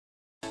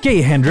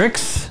Gay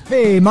Hendricks.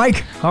 Hey,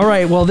 Mike. All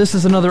right, well, this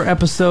is another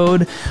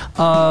episode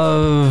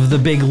of The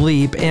Big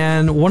Leap,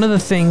 and one of the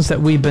things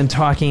that we've been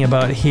talking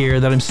about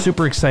here that I'm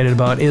super excited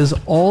about is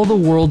all the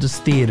world is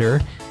theater.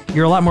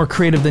 You're a lot more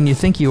creative than you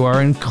think you are,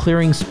 and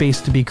clearing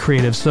space to be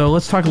creative. So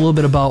let's talk a little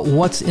bit about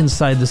what's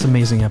inside this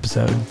amazing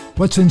episode.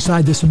 What's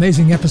inside this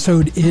amazing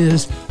episode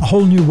is a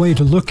whole new way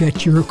to look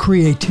at your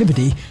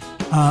creativity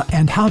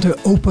and how to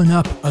open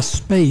up a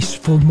space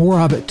for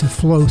more of it to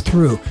flow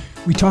through.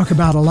 We talk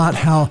about a lot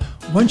how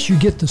once you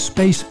get the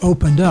space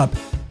opened up,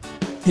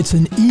 it's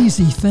an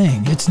easy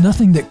thing. It's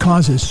nothing that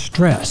causes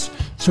stress.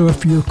 So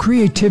if you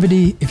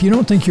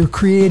don't think you're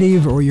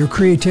creative or your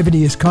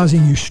creativity is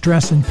causing you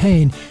stress and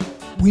pain,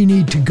 we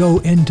need to go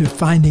into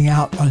finding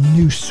out a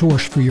new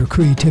source for your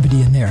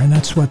creativity in there. And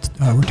that's what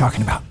we're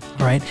talking about.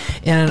 All right.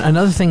 And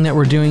another thing that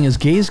we're doing is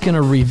Gay's going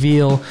to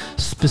reveal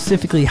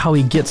specifically how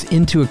he gets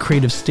into a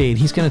creative state.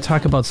 He's going to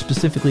talk about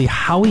specifically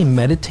how he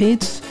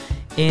meditates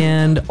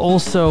and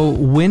also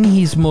when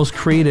he's most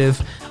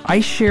creative. I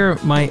share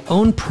my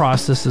own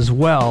process as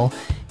well.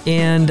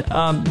 And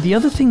the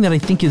other thing that I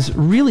think is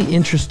really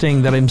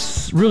interesting that I'm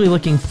really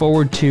looking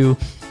forward to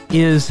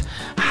is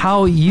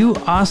how you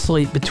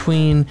oscillate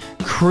between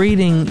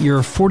creating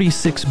your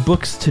 46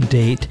 books to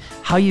date,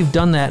 how you've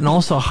done that, and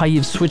also how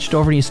you've switched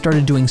over and you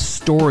started doing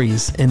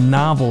stories and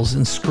novels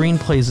and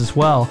screenplays as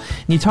well.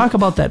 And you talk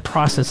about that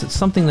process. It's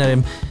something that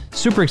I'm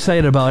super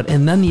excited about.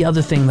 And then the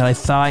other thing that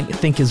I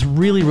think is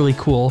really, really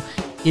cool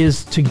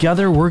is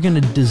together we're going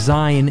to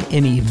design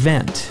an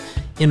event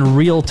in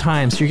real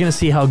time. So you're going to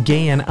see how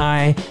Gay and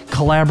I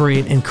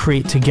collaborate and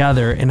create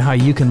together and how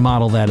you can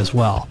model that as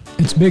well.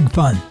 It's big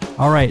fun.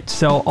 All right,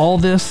 so all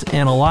this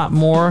and a lot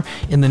more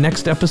in the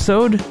next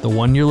episode, the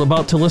one you're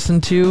about to listen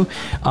to,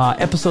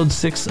 episode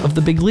 6 of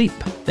The Big Leap.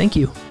 Thank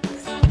you.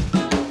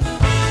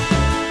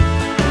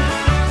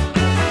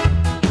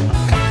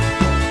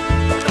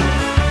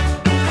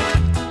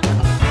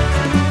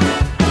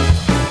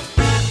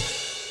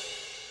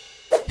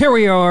 Here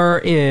we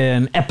are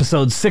in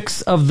episode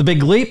 6 of The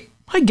Big Leap.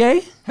 Hi,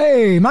 Gay.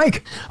 Hey,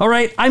 Mike. All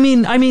right. I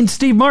mean,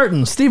 Steve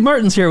Martin. Steve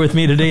Martin's here with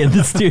me today in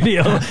the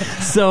studio.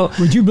 So,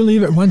 would you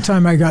believe it? One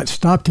time I got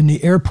stopped in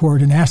the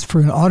airport and asked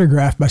for an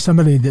autograph by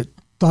somebody that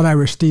thought I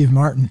was Steve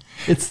Martin.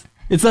 It's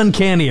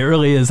uncanny. It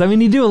really is. I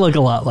mean, you do look a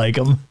lot like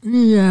him.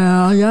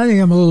 Yeah. I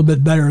think I'm a little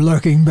bit better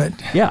looking, but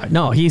yeah,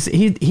 no, he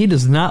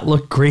does not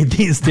look great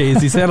these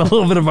days. He's had a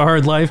little bit of a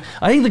hard life.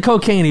 I think the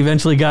cocaine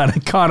eventually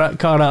got caught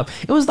up.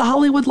 It was the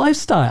Hollywood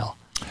lifestyle.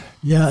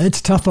 Yeah, it's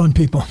tough on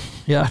people.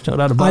 Yeah, no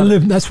doubt about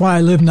it. That's why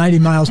I live 90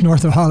 miles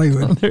north of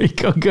Hollywood. Oh, there you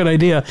go. Good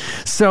idea.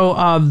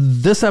 So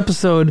this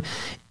episode,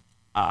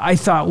 I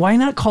thought, why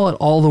not call it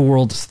All the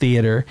World is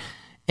Theater?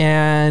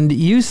 And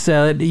you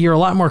said you're a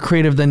lot more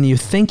creative than you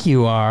think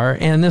you are.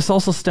 And this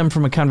also stemmed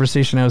from a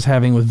conversation I was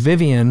having with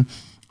Vivian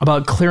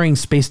about clearing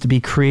space to be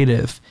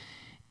creative.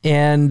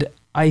 And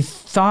I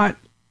thought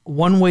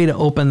one way to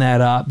open that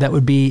up that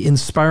would be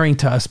inspiring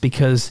to us,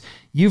 because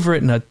you've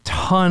written a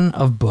ton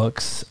of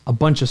books, a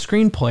bunch of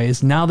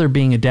screenplays. Now they're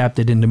being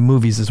adapted into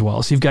movies as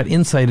well. So you've got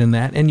insight in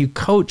that, and you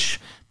coach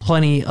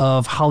plenty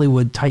of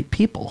Hollywood-type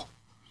people.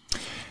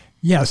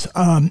 Yes.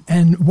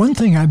 And one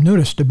thing I've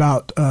noticed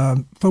about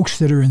folks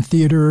that are in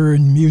theater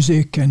and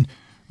music and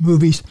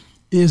movies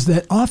is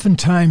that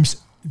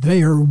oftentimes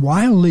they are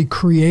wildly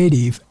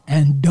creative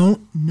and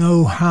don't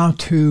know how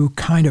to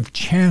kind of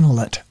channel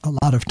it a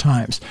lot of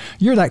times.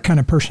 You're that kind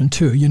of person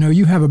too. You know,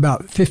 you have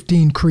about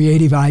 15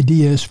 creative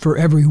ideas for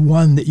every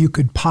one that you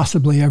could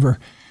possibly ever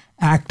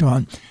act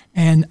on.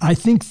 And I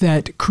think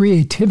that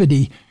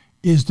creativity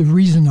is the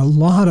reason a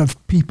lot of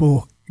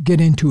people get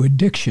into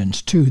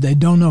addictions too. They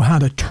don't know how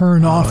to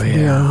turn off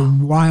their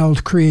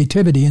wild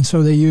creativity, and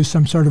so they use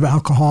some sort of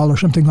alcohol or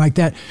something like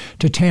that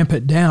to tamp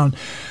it down.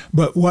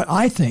 But what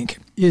I think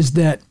is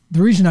that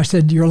the reason I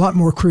said you're a lot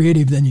more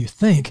creative than you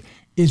think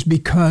is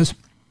because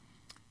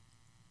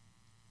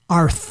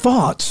our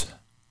thoughts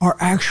are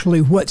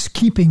actually what's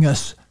keeping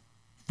us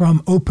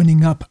from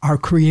opening up our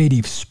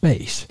creative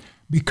space,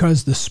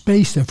 because the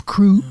space of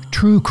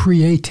true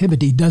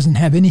creativity doesn't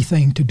have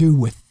anything to do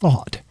with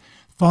thought.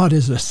 Thought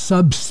is a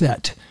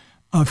subset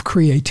of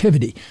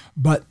creativity,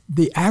 but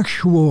the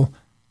actual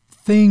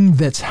thing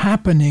that's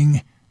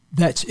happening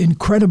that's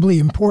incredibly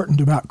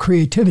important about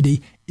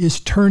creativity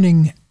is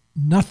turning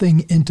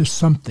nothing into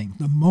something.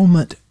 The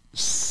moment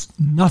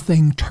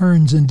nothing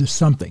turns into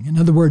something. In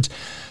other words,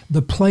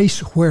 the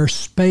place where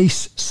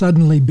space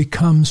suddenly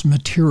becomes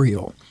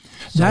material.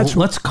 So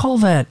let's call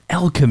that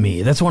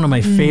alchemy. That's one of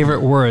my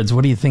favorite words.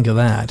 What do you think of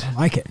that? I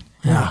like it.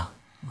 Yeah.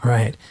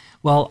 Right.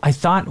 Well, I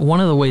thought one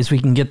of the ways we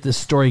can get this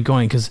story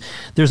going, because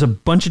there's a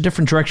bunch of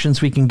different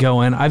directions we can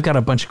go in. I've got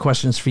a bunch of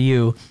questions for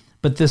you,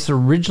 but this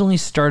originally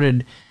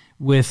started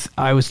with,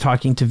 I was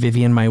talking to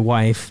Vivian, my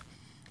wife,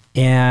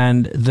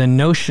 and the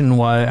notion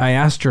was, I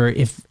asked her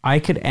if I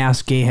could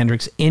ask Gay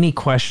Hendricks any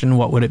question,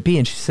 what would it be?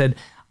 And she said,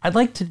 I'd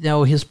like to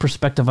know his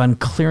perspective on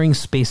clearing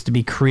space to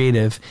be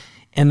creative.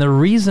 And the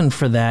reason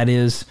for that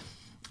is,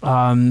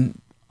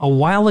 a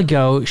while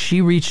ago,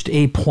 she reached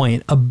a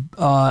point,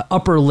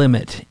 upper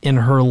limit in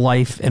her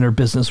life and her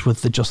business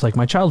with the Just Like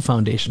My Child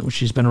Foundation, which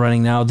she's been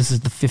running now. This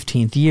is the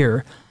 15th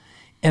year.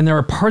 And there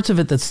are parts of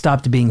it that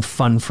stopped being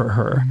fun for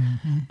her.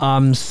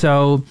 Mm-hmm.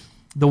 So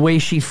the way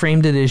she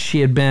framed it is she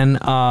had been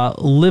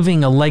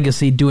living a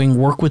legacy, doing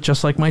work with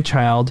Just Like My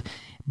Child,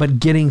 but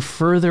getting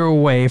further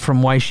away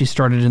from why she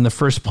started in the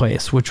first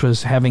place, which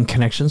was having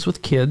connections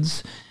with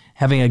kids,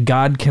 having a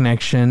God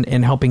connection,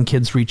 and helping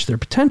kids reach their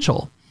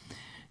potential.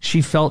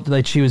 She felt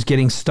that she was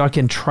getting stuck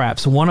in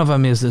traps. One of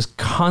them is this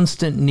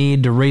constant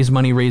need to raise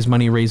money,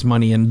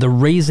 and the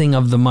raising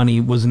of the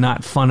money was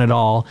not fun at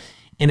all,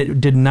 and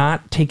it did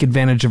not take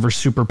advantage of her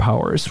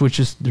superpowers, which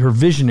is her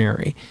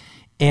visionary.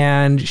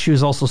 And she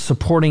was also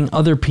supporting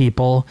other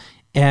people,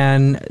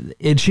 and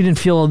she didn't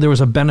feel there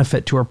was a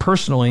benefit to her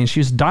personally, and she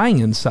was dying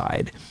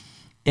inside.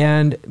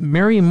 And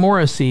Mary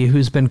Morrissey,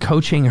 who's been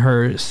coaching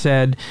her,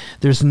 said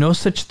there's no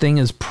such thing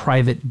as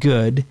private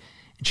good.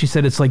 She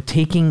said it's like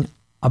taking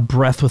a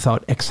breath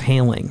without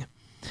exhaling.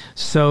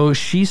 So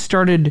she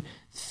started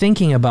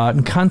thinking about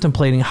and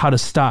contemplating how to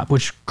stop,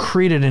 which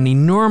created an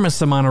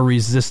enormous amount of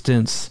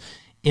resistance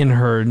in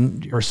her.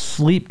 Her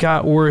sleep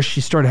got worse.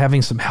 She started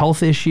having some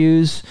health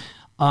issues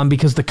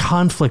because the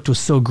conflict was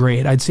so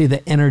great. I'd say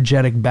the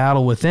energetic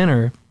battle within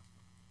her.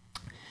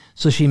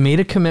 So she made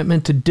a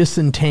commitment to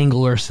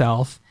disentangle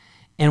herself.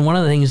 And one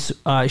of the things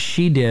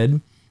she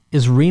did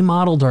is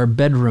remodeled our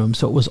bedroom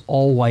so it was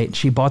all white.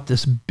 She bought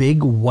this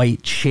big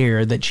white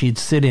chair that she'd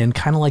sit in,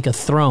 kind of like a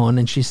throne.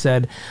 And she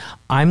said,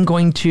 I'm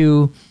going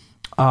to,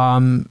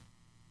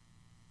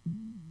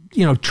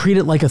 treat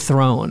it like a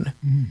throne.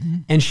 Mm-hmm.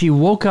 And she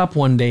woke up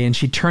one day and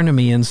she turned to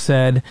me and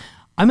said,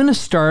 I'm going to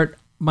start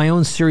my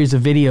own series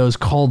of videos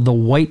called the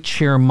White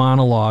Chair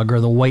Monologue or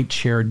the White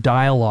Chair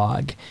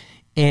Dialogue.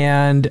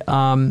 And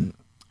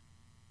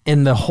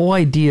the whole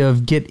idea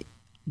of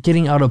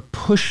getting out of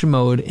push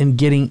mode and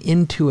getting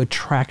into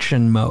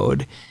attraction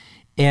mode.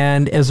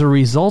 And as a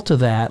result of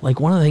that, like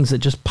one of the things that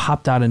just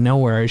popped out of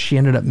nowhere is she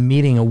ended up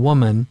meeting a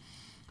woman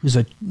who's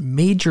a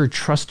major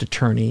trust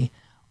attorney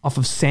off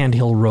of Sand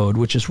Hill Road,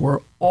 which is where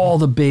all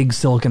the big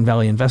Silicon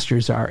Valley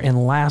investors are.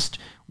 And last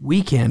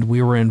weekend,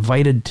 we were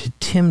invited to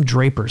Tim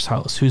Draper's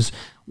house, who's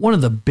one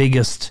of the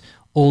biggest,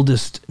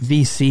 oldest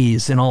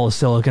VCs in all of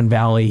Silicon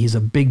Valley. He's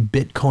a big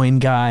Bitcoin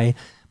guy,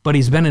 but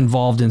he's been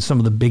involved in some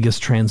of the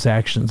biggest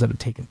transactions that have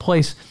taken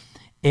place.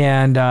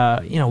 And,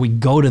 we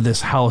go to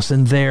this house,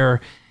 and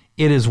there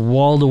it is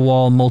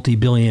wall-to-wall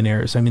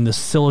multi-billionaires. I mean, the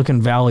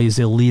Silicon Valley's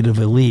elite of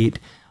elite,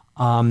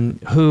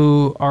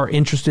 who are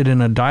interested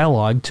in a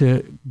dialogue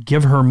to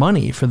give her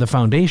money for the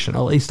foundation,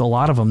 at least a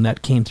lot of them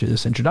that came through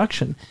this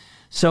introduction.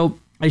 So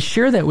I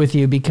share that with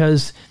you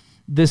because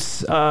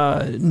this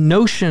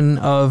notion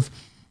of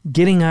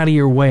getting out of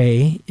your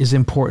way is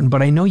important,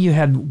 but I know you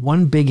had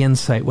one big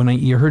insight when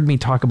you heard me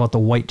talk about the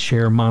White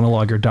Chair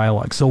Monologue or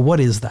Dialogue. So what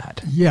is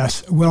that?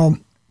 Yes. Well,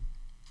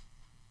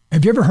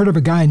 have you ever heard of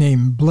a guy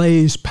named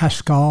Blaise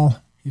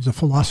Pascal? He's a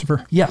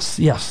philosopher.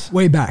 Yes.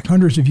 Way back,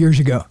 hundreds of years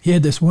ago. He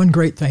had this one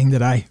great thing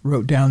that I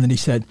wrote down that he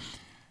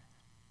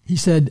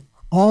said,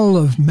 all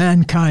of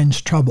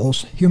humankind's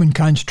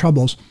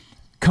troubles,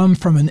 come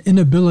from an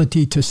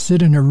inability to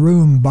sit in a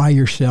room by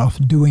yourself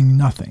doing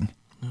nothing.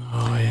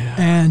 Oh, yeah.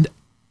 And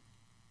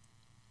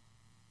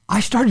I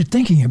started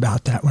thinking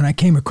about that when I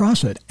came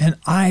across it, and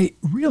I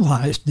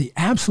realized the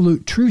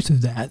absolute truth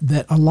of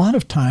that a lot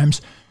of times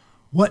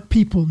what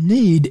people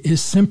need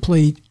is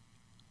simply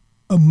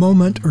a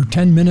moment or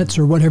 10 minutes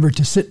or whatever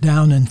to sit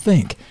down and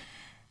think.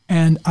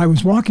 And I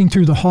was walking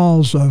through the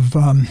halls of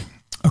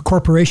a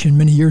corporation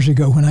many years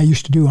ago when I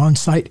used to do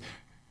on-site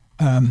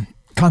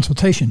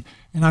consultation,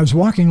 and I was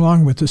walking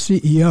along with the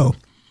CEO,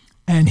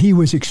 and he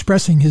was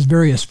expressing his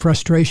various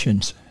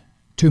frustrations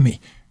to me.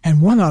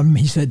 And one of them,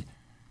 he said,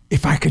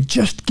 if I could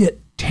just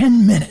get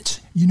 10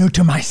 minutes,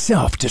 to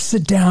myself to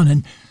sit down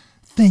and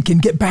think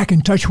and get back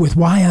in touch with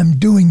why I'm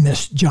doing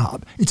this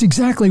job. It's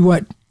exactly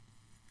what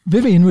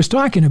Vivian was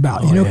talking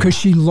about, because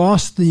she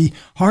lost the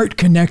heart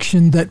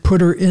connection that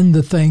put her in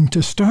the thing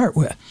to start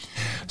with.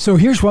 So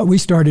here's what we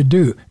started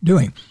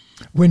doing.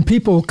 When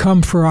people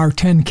come for our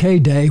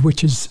 10K day,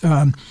 which is,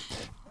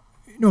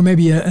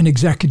 maybe an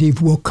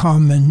executive will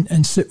come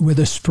and sit with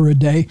us for a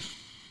day.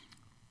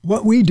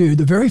 What we do,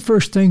 the very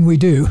first thing we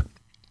do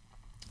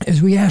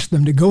is we ask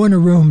them to go in a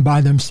room by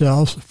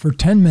themselves for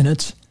 10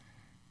 minutes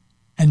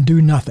and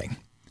do nothing.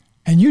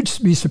 And you'd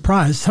be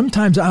surprised.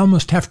 Sometimes I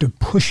almost have to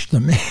push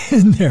them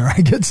in there. I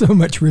get so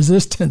much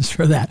resistance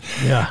for that.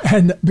 Yeah.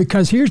 And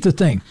because here's the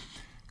thing,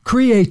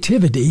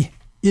 creativity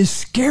is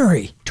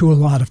scary to a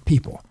lot of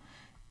people.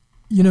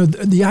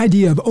 The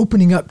idea of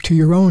opening up to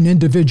your own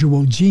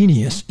individual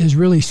genius is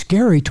really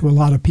scary to a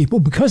lot of people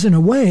because in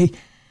a way,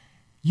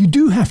 you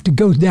do have to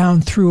go down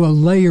through a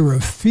layer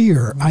of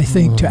fear, I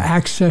think, to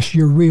access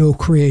your real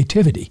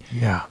creativity.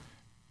 Yeah.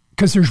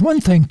 Because there's one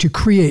thing to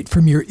create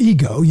from your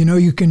ego.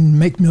 You can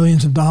make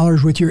millions of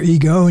dollars with your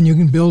ego and you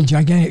can build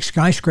gigantic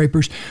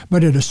skyscrapers.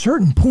 But at a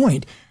certain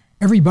point,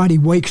 everybody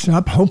wakes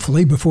up,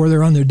 hopefully before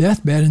they're on their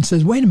deathbed, and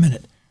says, wait a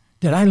minute,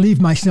 did I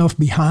leave myself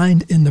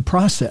behind in the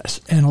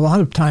process? And a lot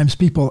of times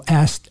people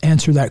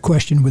answer that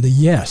question with a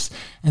yes.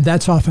 And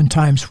that's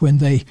oftentimes when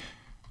they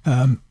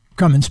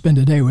come and spend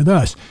a day with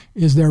us,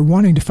 is they're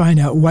wanting to find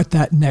out what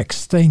that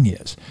next thing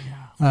is.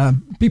 Yeah.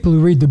 People who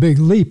read The Big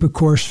Leap, of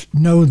course,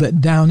 know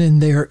that down in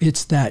there,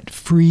 it's that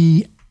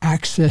free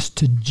access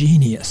to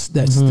genius.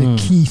 That's the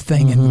key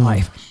thing in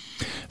life.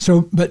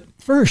 So, but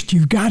first,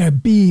 you've got to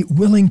be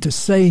willing to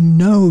say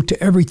no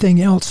to everything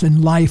else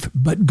in life,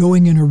 but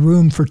going in a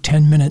room for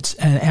 10 minutes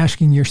and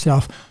asking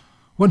yourself,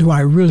 what do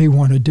I really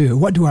want to do?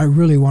 What do I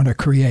really want to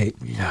create?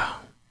 Yeah.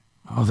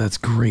 Oh, that's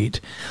great.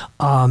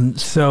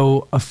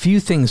 So a few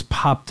things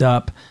popped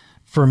up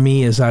for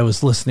me as I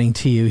was listening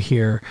to you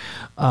here.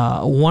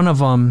 One of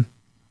them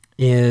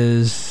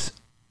is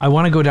I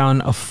want to go down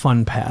a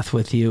fun path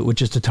with you,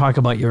 which is to talk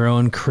about your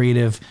own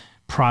creative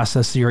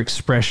process, your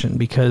expression,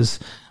 because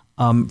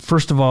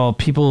first of all,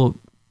 people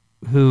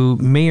who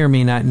may or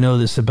may not know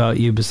this about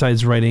you,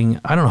 besides writing,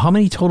 I don't know, how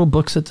many total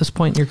books at this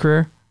point in your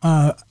career?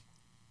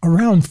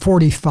 Around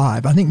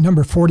 45. I think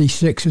number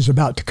 46 is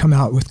about to come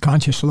out with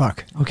Conscious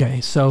Luck.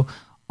 Okay, so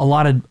a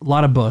lot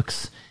of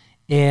books,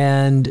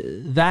 and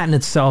that in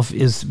itself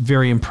is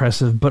very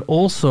impressive. But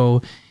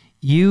also,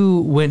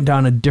 you went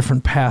down a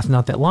different path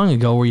not that long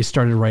ago, where you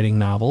started writing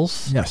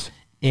novels. Yes,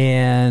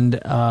 and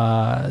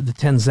the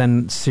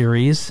Tenzen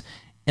series.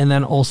 And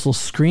then also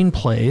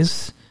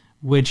screenplays,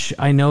 which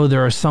I know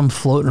there are some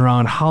floating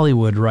around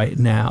Hollywood right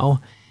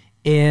now.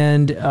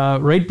 And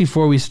right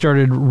before we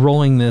started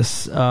rolling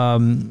this,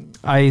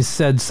 I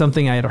said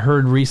something I had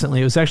heard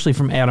recently. It was actually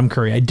from Adam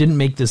Curry. I didn't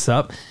make this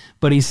up,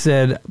 but he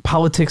said,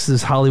 politics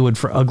is Hollywood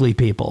for ugly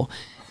people.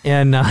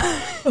 And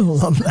I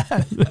love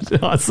that. That's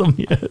awesome.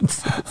 Yeah,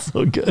 it's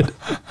so good.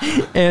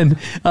 And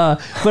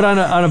but on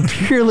a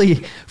purely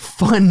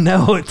fun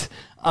note,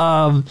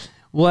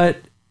 what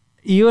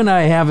you and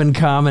I have in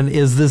common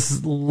is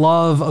this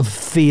love of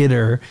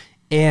theater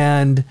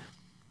and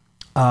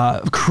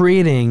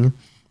creating,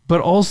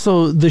 but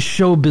also the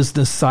show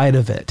business side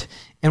of it.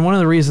 And one of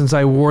the reasons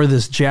I wore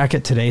this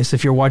jacket today, so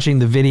if you're watching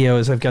the video,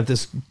 is I've got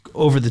this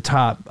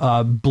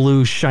over-the-top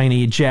blue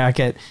shiny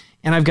jacket,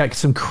 and I've got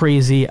some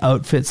crazy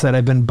outfits that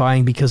I've been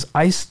buying because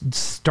I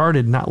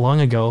started not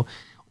long ago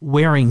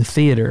wearing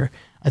theater.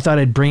 I thought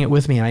I'd bring it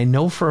with me, and I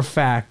know for a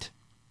fact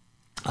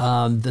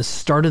the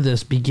start of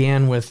this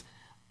began with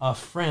a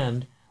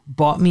friend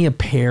bought me a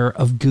pair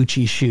of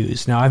Gucci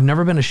shoes. Now, I've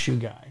never been a shoe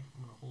guy.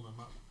 I'm going to hold them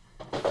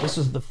up. This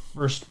was the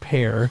first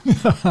pair,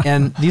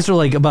 and these are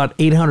like about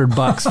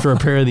 $800 for a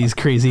pair of these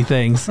crazy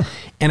things.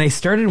 And I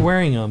started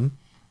wearing them,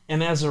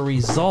 and as a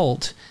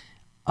result,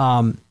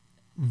 I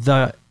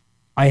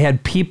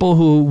had people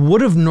who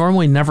would have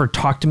normally never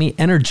talked to me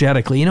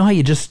energetically. You know how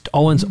you just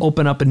always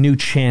open up a new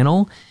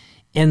channel,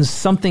 and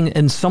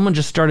someone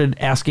just started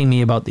asking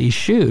me about these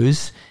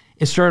shoes.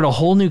 It started a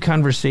whole new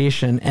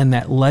conversation, and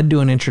that led to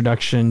an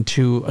introduction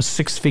to a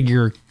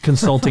 6-figure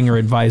consulting or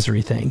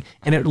advisory thing.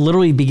 And it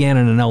literally began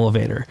in an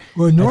elevator.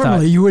 Well,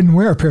 normally you wouldn't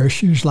wear a pair of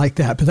shoes like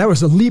that, but that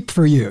was a leap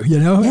for you, you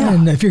know? Yeah.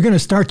 And if you're going to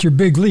start your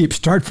big leap,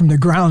 start from the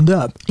ground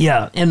up.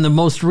 Yeah, and the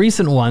most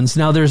recent ones,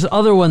 now there's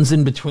other ones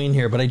in between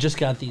here, but I just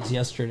got these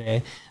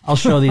yesterday. I'll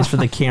show these for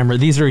the camera.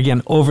 These are,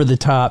 again, over the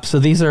top. So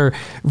these are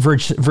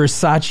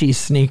Versace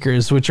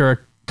sneakers, which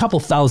are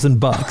couple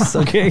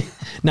 $1,000, okay?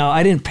 Now,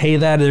 I didn't pay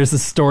that. There's a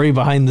story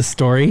behind the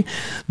story,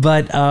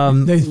 but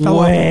they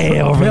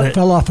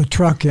fell off a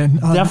truck. And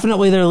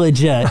definitely they're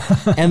legit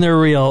and they're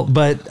real,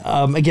 but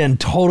again,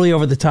 totally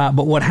over the top.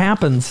 But what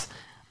happens,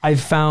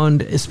 I've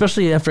found,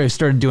 especially after I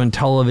started doing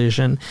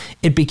television,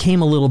 it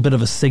became a little bit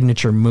of a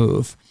signature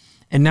move.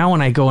 And now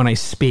when I go and I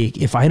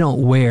speak, if I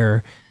don't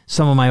wear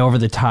some of my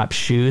over-the-top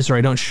shoes or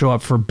I don't show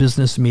up for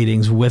business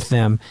meetings with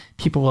them,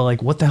 people are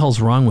like, what the hell's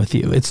wrong with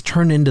you? It's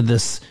turned into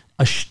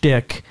a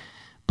shtick,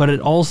 but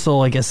it also,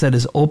 like I said,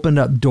 has opened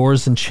up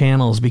doors and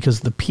channels because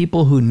the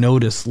people who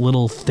notice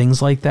little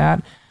things like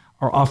that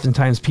are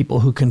oftentimes people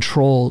who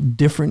control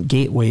different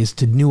gateways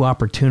to new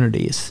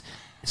opportunities,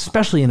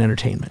 especially in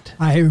entertainment.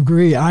 I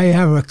agree. I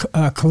have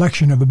a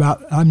collection of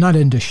I'm not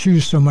into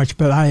shoes so much,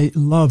 but I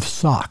love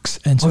socks.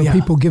 And so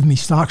people give me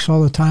socks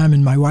all the time.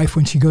 And my wife,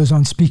 when she goes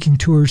on speaking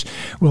tours,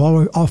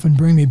 will often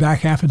bring me back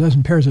half a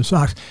dozen pairs of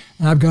socks.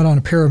 And I've got on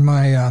a pair of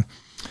my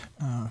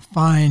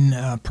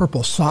fine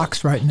purple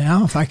socks right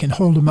now, if I can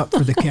hold them up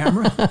for the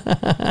camera.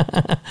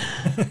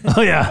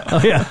 Oh,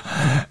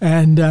 yeah.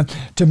 And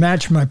to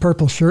match my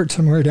purple shirt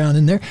somewhere down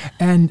in there.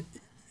 And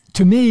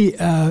to me,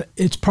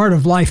 it's part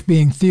of life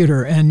being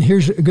theater. And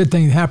here's a good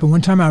thing that happened.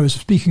 One time I was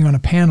speaking on a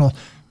panel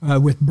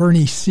with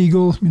Bernie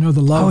Siegel, you know,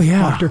 the love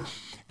doctor.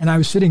 And I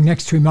was sitting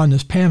next to him on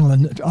this panel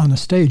and on the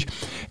stage.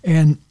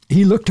 And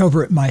he looked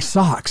over at my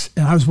socks,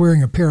 and I was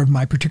wearing a pair of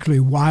my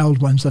particularly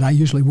wild ones that I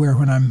usually wear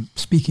when I'm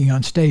speaking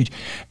on stage.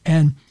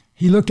 And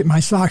he looked at my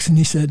socks and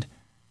he said,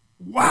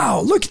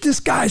 "Wow, look at this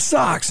guy's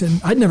socks."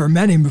 And I'd never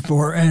met him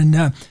before.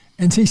 And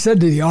he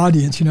said to the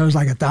audience, you know, it was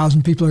like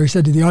 1,000 people, or he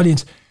said to the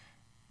audience,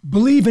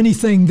 believe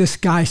anything this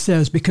guy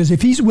says, because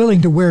if he's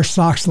willing to wear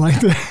socks like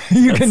that,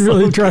 you can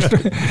really trust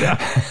him.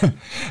 Yeah.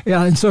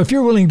 Yeah. And so if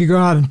you're willing to go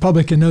out in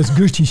public in those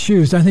Gucci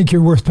shoes, I think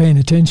you're worth paying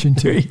attention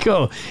to. There you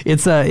go.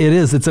 It's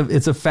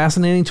a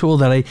fascinating tool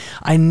that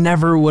I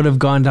never would have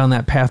gone down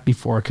that path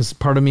before, because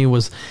part of me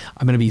was,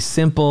 I'm going to be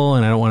simple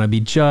and I don't want to be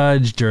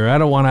judged, or I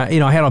don't want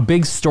to, I had a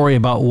big story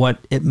about what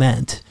it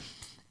meant.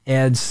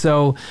 And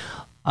so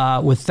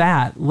with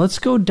that, let's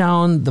go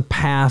down the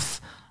path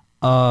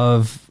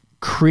of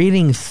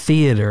creating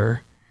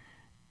theater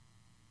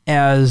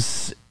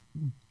as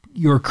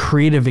your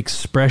creative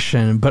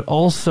expression, but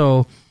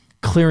also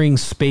clearing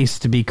space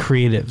to be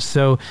creative.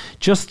 So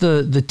just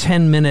the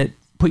 10-minute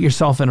put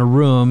yourself in a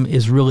room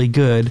is really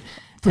good.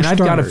 And I've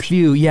got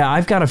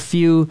a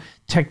few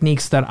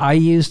techniques that I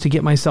use to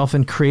get myself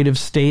in creative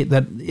state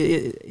that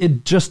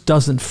it just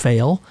doesn't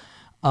fail.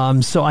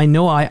 So I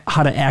know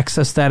how to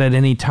access that at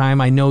any time.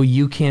 I know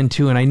you can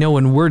too. And I know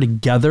when we're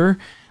together,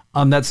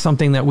 that's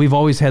something that we've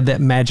always had,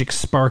 that magic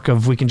spark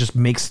of we can just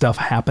make stuff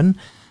happen.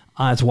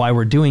 That's why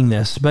we're doing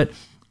this. But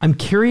I'm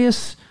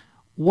curious,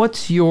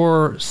 what's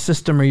your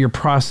system or your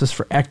process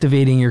for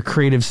activating your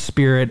creative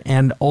spirit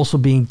and also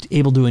being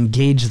able to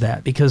engage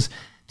that? Because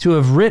to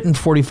have written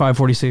 45,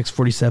 46,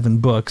 47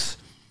 books,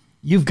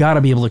 you've got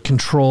to be able to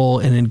control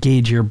and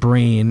engage your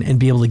brain and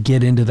be able to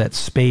get into that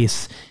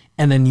space.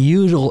 And then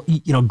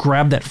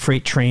grab that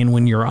freight train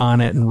when you're on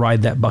it and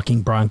ride that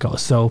bucking bronco.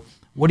 So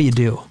what do you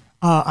do?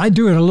 I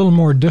do it a little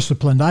more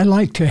disciplined. I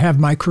like to have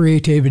my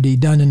creativity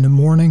done in the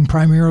morning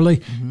primarily.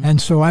 Mm-hmm.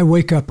 And so I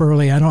wake up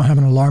early. I don't have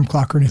an alarm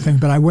clock or anything,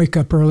 but I wake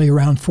up early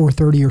around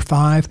 4:30 or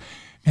 5,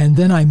 and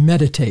then I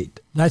meditate.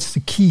 That's the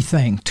key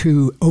thing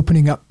to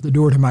opening up the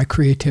door to my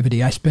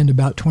creativity. I spend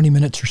about 20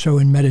 minutes or so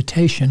in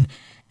meditation,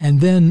 and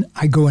then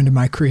I go into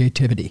my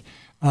creativity.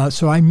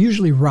 So I'm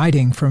usually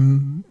writing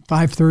from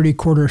 5:30,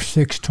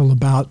 5:45 till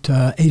about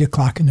 8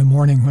 o'clock in the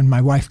morning when my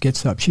wife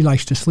gets up. She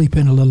likes to sleep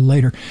in a little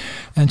later.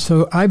 And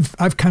so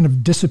I've kind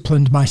of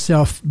disciplined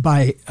myself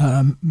by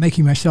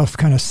making myself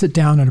kind of sit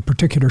down at a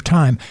particular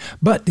time.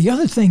 But the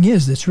other thing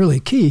is that's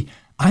really key,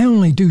 I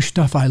only do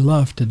stuff I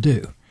love to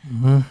do.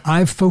 Mm-hmm.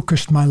 I've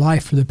focused my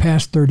life for the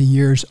past 30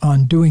 years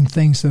on doing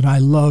things that I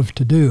love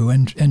to do.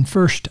 And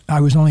first, I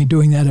was only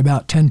doing that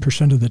about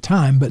 10% of the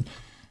time, but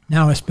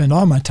now I spend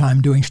all my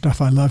time doing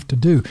stuff I love to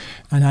do,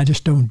 and I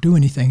just don't do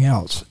anything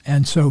else.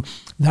 And so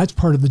that's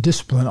part of the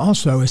discipline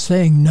also, is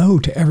saying no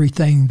to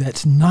everything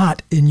that's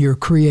not in your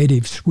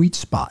creative sweet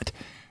spot.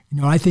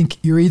 I think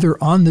you're either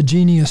on the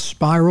genius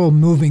spiral,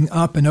 moving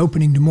up and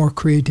opening to more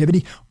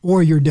creativity,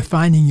 or you're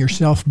defining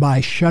yourself by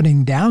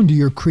shutting down to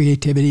your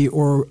creativity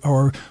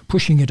or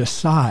pushing it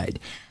aside.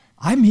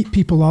 I meet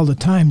people all the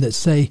time that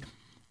say,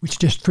 which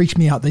just freaks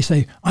me out, they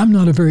say, I'm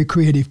not a very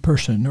creative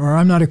person, or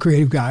I'm not a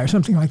creative guy, or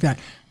something like that.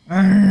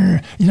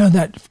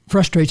 That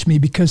frustrates me,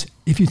 because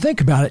if you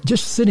think about it,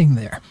 just sitting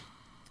there,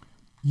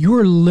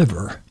 your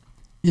liver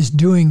is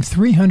doing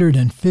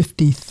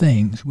 350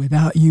 things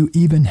without you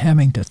even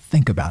having to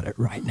think about it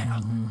right now.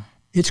 Mm-hmm.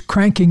 It's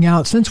cranking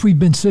out. Since we've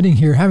been sitting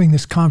here having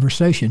this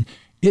conversation,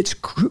 it's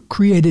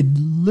created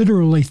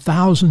literally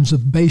thousands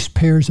of base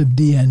pairs of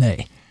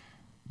DNA.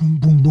 Boom,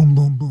 boom, boom,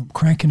 boom, boom,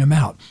 cranking them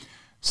out.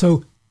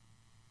 So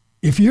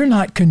if you're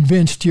not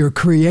convinced you're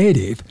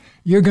creative,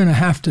 you're going to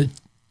have to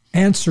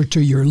answer to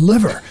your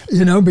liver,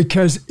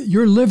 because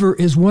your liver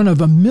is one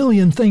of a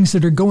million things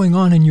that are going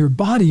on in your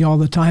body all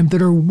the time that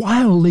are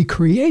wildly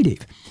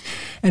creative.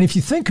 And if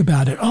you think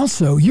about it,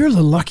 also, you're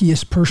the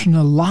luckiest person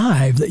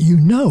alive that you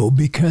know,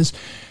 because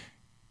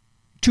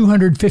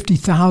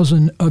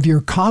 250,000 of your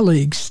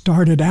colleagues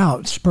started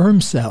out sperm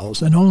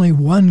cells and only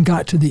one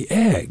got to the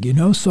egg,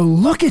 so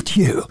look at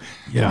you.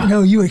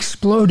 Yeah. You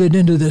exploded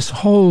into this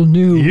whole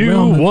new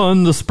realm. You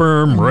won the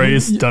sperm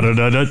race.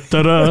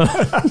 Da-da-da-da-da-da.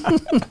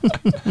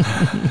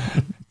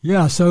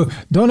 Yeah, so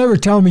don't ever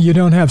tell me you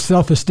don't have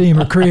self-esteem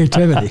or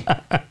creativity.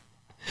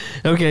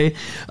 Okay.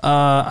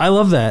 I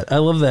love that. I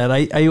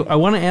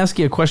want to ask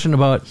you a question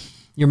about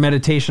your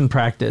meditation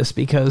practice,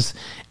 because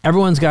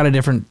everyone's got a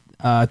different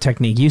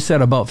technique. You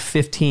said about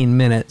 15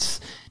 minutes.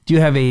 Do you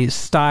have a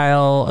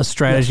style, a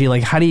strategy? Yes.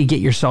 Like, how do you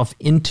get yourself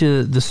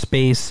into the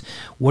space?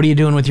 What are you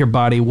doing with your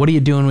body? What are you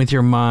doing with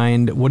your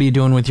mind? What are you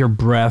doing with your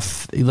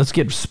breath? Let's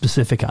get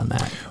specific on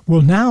that.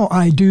 Well, now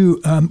I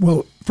do.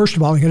 First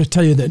of all, I got to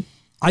tell you that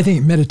I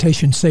think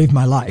meditation saved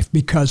my life,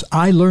 because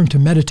I learned to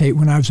meditate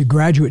when I was a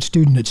graduate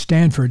student at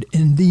Stanford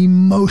in the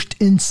most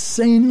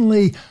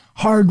insanely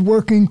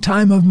hardworking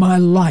time of my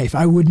life.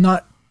 I would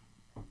not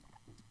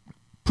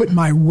put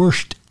my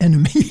worst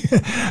enemy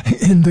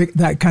in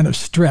that kind of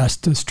stress.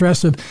 The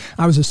stress of,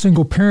 I was a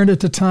single parent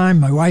at the time.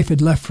 My wife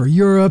had left for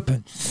Europe,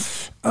 and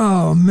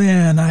oh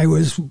man, I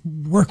was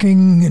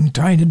working and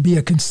trying to be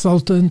a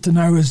consultant, and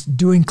I was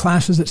doing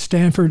classes at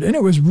Stanford, and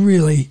it was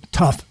really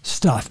tough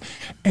stuff.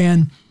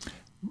 And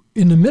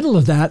in the middle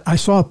of that, I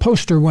saw a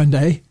poster one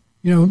day,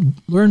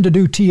 learn to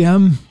do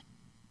TM,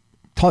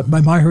 taught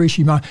by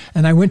Maharishi Mahesh,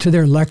 and I went to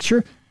their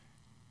lecture,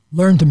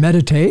 learned to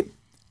meditate,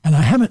 and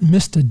I haven't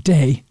missed a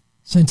day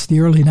since the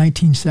early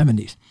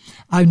 1970s.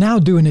 I now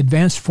do an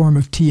advanced form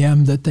of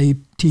TM that they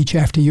teach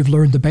after you've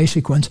learned the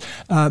basic ones.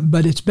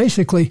 But it's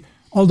basically,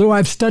 although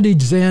I've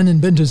studied Zen and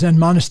been to Zen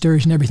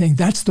monasteries and everything,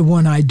 that's the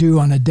one I do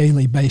on a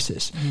daily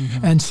basis.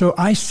 Mm-hmm. And so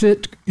I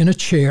sit in a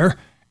chair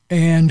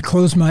and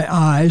close my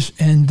eyes,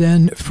 and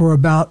then for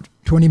about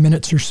 20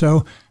 minutes or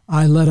so,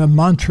 I let a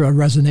mantra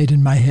resonate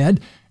in my head.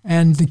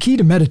 And the key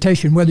to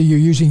meditation, whether you're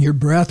using your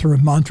breath or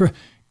a mantra,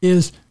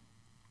 is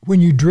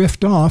when you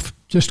drift off,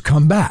 just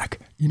come back.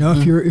 You know,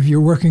 if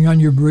you're working on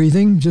your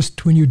breathing,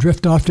 just when you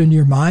drift off into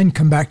your mind,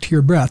 come back to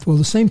your breath. Well,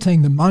 the same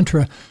thing, the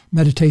mantra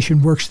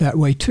meditation works that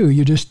way too.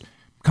 You just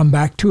come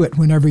back to it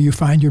whenever you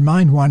find your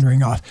mind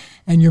wandering off.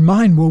 And your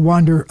mind will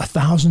wander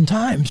 1,000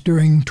 times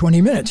during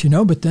 20 minutes, you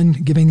know, but then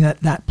giving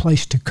that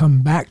place to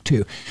come back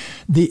to.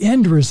 The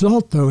end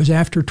result, though, is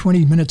after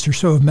 20 minutes or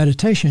so of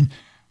meditation,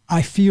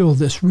 I feel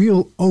this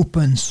real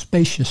open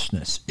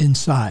spaciousness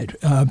inside,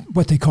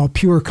 what they call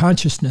pure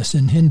consciousness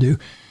in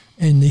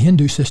the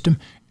Hindu system.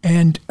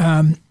 And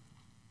I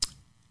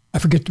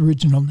forget the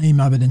original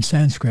name of it in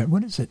Sanskrit.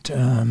 What is it?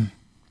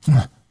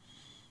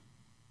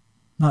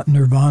 Not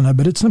nirvana,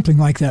 but it's something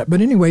like that. But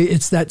anyway,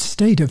 it's that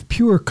state of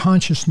pure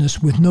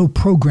consciousness with no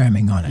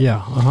programming on it. Yeah.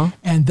 Uh-huh.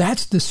 And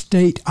that's the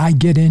state I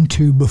get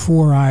into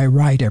before I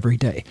write every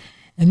day.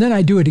 And then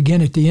I do it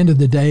again at the end of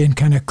the day and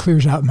kind of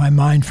clears out my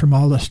mind from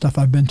all the stuff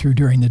I've been through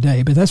during the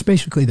day. But that's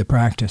basically the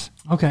practice.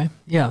 Okay.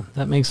 Yeah,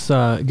 that makes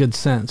good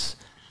sense.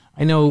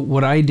 I know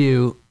what I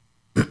do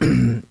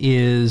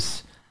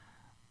is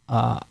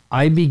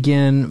I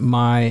begin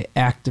my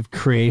act of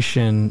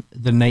creation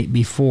the night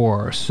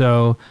before.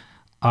 So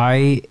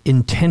I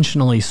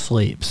intentionally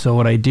sleep. So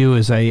what I do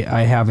is I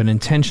have an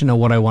intention of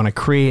what I want to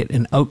create,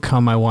 an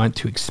outcome I want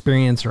to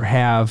experience or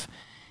have,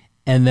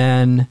 and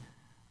then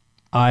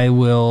I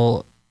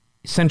will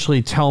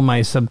essentially tell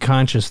my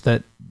subconscious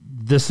that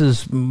this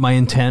is my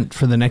intent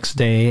for the next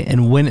day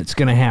and when it's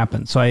going to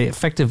happen. So I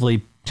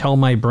effectively tell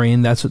my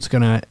brain that's what's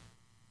going to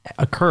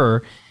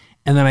occur,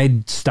 and then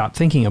I stop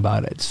thinking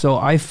about it. So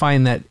I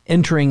find that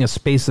entering a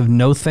space of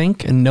no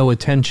think and no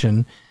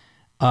attention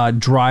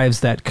drives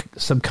that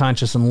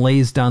subconscious and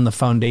lays down the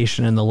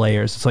foundation and the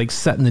layers. It's like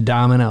setting the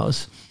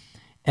dominoes.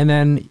 And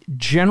then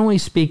generally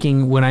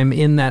speaking, when I'm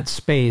in that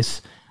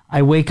space,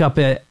 I wake up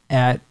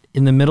at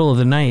in the middle of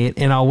the night,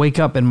 and I'll wake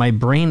up and my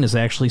brain is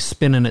actually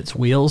spinning its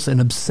wheels and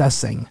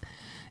obsessing.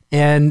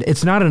 And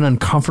it's not an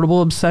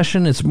uncomfortable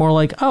obsession. It's more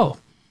like,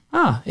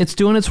 it's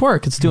doing its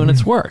work. It's doing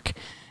its work.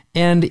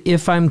 And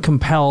if I'm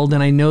compelled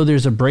and I know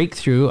there's a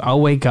breakthrough, I'll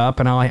wake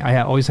up and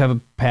I always have a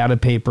pad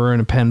of paper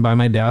and a pen by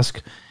my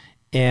desk.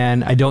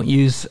 And I don't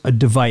use a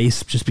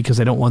device just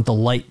because I don't want the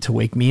light to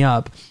wake me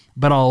up.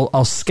 But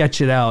I'll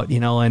sketch it out, you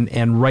know,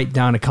 and write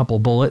down a couple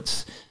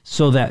bullets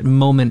so that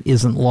moment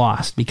isn't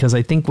lost. Because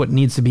I think what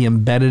needs to be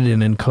embedded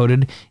and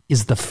encoded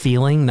is the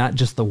feeling, not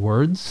just the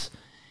words.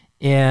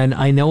 And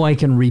I know I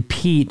can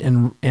repeat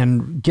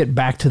and get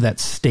back to that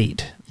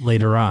state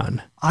later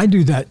on. I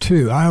do that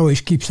too. I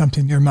always keep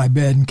something near my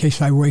bed in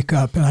case I wake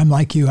up. And I'm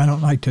like you, I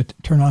don't like to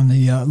turn on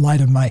the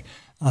light of my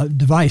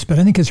device, but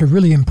I think it's a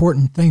really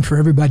important thing for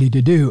everybody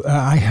to do.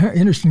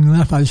 Interestingly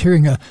enough, I was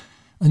hearing an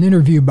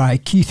interview by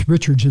Keith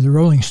Richards of the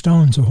Rolling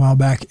Stones a while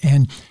back,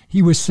 and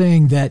he was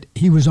saying that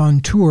he was on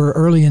tour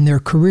early in their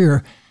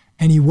career,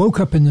 and he woke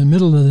up in the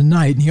middle of the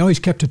night, and he always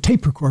kept a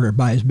tape recorder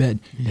by his bed.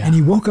 Yeah. And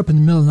he woke up in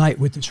the middle of the night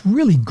with this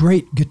really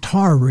great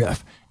guitar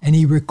riff, and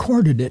he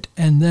recorded it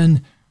and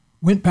then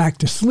went back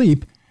to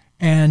sleep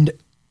and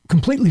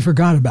completely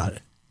forgot about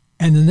it.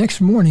 And the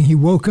next morning he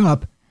woke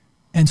up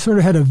and sort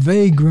of had a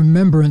vague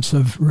remembrance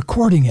of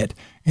recording it,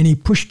 and he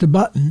pushed the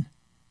button,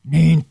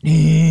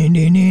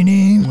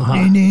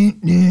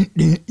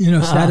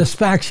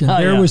 satisfaction.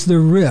 There was the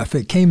riff.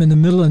 It came in the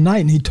middle of the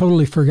night, and he'd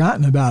totally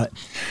forgotten about it.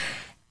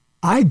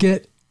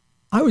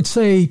 I would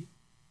say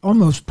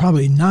almost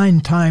probably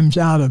 9 times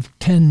out of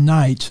 10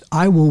 nights,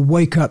 I will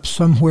wake up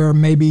somewhere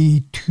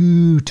maybe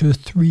 2 to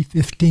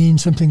 3:15,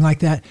 something like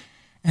that,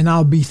 and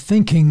I'll be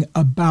thinking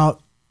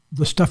about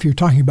the stuff you're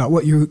talking about,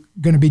 what you're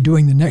going to be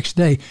doing the next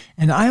day.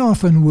 And I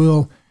often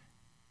will,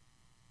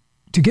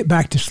 to get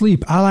back to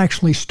sleep, I'll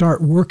actually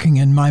start working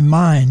in my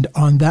mind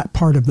on that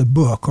part of the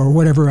book or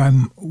whatever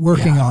I'm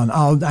working on.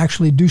 I'll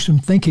actually do some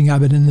thinking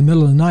of it in the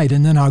middle of the night,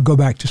 and then I'll go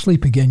back to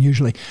sleep again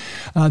usually.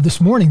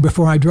 This morning,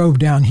 before I drove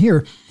down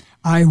here,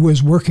 I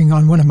was working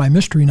on one of my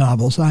mystery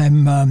novels.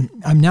 I'm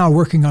now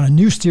working on a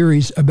new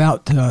series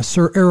about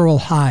Sir Errol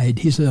Hyde.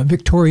 He's a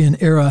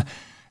Victorian-era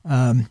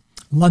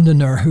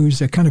Londoner who's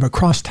a kind of a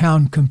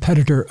crosstown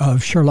competitor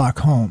of Sherlock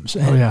Holmes.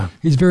 And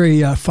he's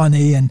very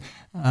funny and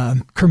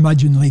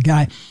curmudgeonly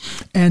guy.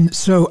 And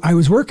so I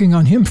was working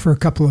on him for a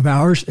couple of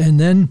hours and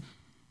then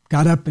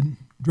got up and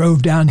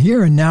drove down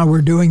here, and now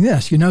we're doing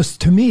this. You know,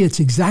 to me, it's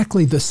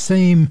exactly the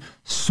same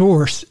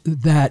source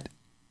that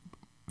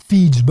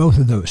feeds both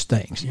of those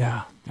things.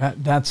 Yeah,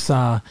 that's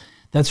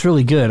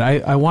really good.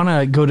 I want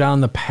to go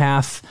down the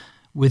path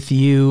with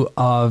you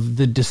of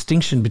the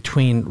distinction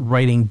between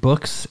writing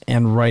books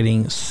and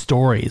writing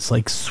stories,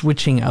 like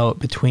switching out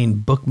between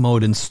book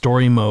mode and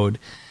story mode.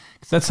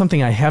 that's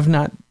something I have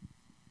not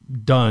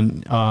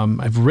done.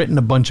 I've written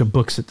a bunch of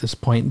books at this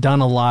point,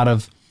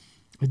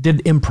 I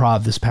did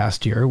improv this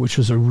past year, which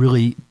was a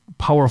really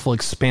powerful,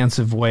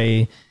 expansive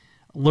way.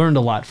 Learned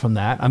a lot from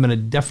that. I'm going to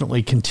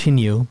definitely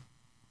continue,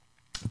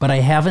 but I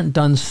haven't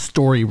done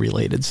story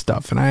related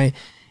stuff.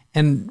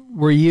 And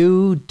were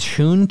you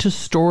tuned to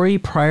story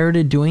prior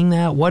to doing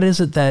that? What is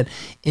it that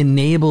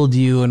enabled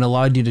you and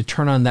allowed you to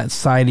turn on that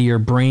side of your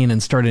brain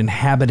and start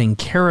inhabiting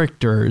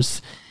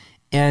characters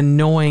and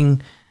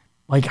knowing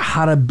like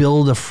how to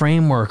build a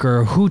framework,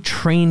 or who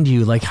trained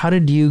you? Like, how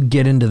did you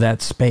get into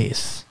that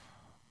space?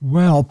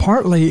 Well,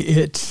 partly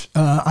it's,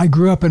 I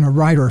grew up in a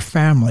writer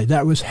family.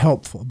 That was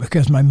helpful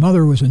because my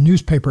mother was a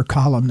newspaper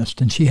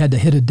columnist and she had to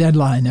hit a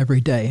deadline every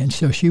day. And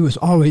so she was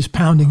always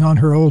pounding on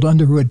her old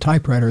Underwood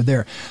typewriter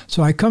there.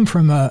 So I come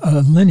from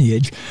a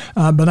lineage.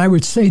 But I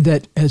would say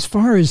that as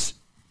far as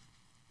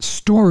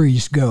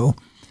stories go,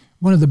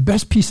 one of the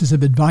best pieces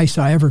of advice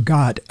I ever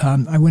got,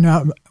 I went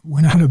out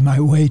of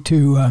my way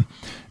to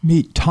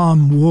meet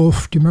Tom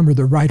Wolfe. Do you remember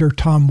the writer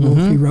Tom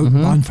Wolfe? He wrote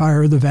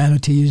Bonfire of the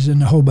Vanities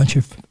and a whole bunch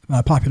of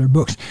popular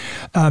books.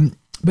 But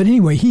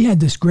anyway, he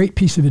had this great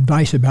piece of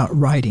advice about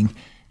writing.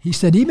 He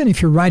said, even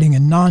if you're writing a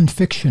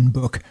nonfiction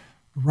book,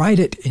 write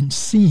it in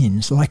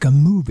scenes like a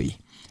movie.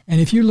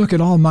 And if you look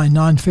at all my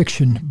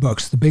nonfiction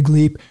books, The Big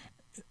Leap,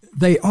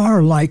 they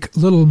are like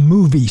little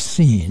movie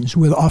scenes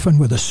often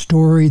with a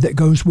story that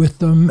goes with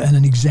them and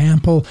an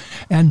example.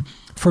 And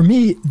for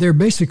me, they're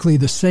basically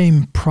the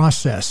same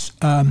process.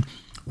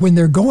 When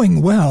they're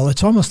going well,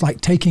 it's almost like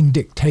taking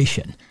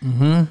dictation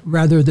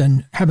rather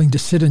than having to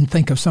sit and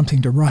think of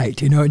something to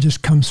write. It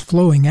just comes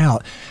flowing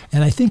out.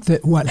 And I think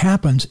that what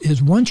happens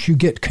is once you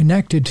get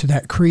connected to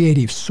that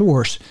creative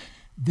source,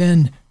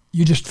 then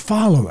you just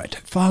follow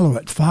it.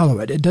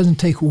 It doesn't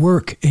take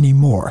work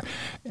anymore.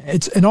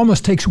 It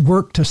almost takes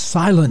work to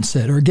silence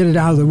it or get it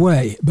out of the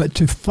way, but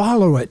to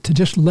follow it, to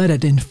just let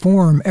it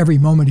inform every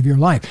moment of your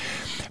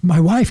life. My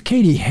wife,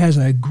 Katie, has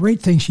a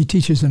great thing she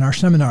teaches in our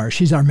seminars.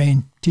 She's our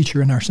main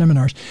teacher in our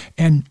seminars.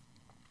 And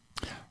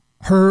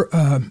her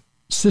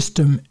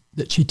system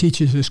that she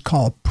teaches is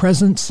called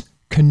Presence,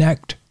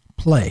 Connect,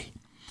 Play.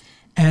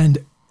 And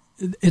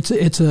it's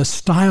a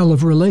style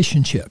of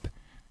relationship.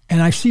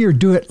 And I see her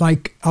do it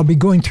like I'll be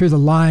going through the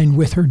line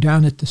with her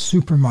down at the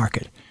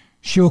supermarket.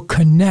 She'll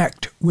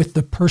connect with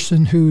the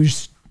person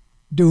who's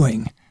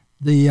doing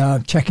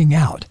the checking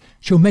out.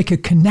 She'll make a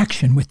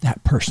connection with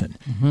that person.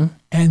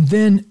 And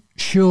then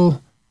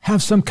she'll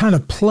have some kind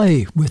of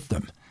play with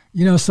them.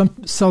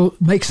 So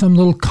make some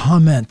little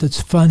comment that's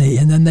funny,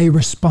 and then they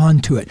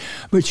respond to it.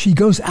 But she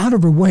goes out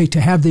of her way to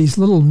have these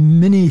little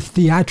mini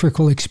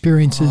theatrical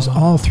experiences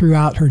all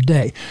throughout her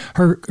day.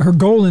 Her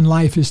goal in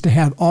life is to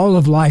have all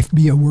of life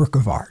be a work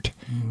of art.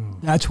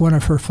 That's one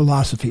of her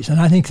philosophies, and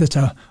I think that's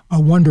a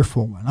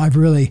wonderful one. I've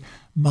really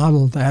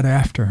modeled that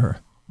after her.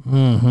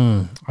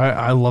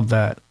 I love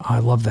that. I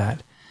love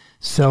that.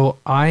 So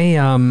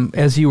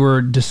as you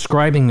were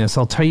describing this,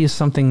 I'll tell you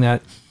something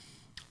that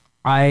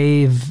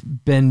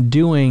I've been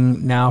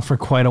doing now for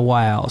quite a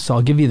while. So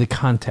I'll give you the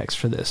context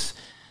for this.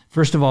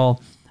 First of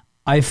all,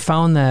 I've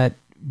found that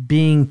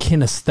being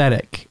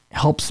kinesthetic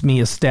helps me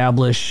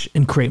establish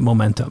and create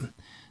momentum.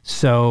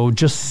 So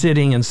just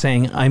sitting and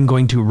saying, I'm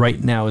going to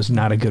write now is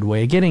not a good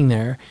way of getting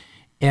there.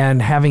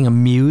 And having a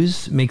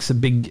muse makes a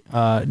big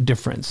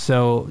difference.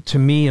 So to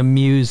me, a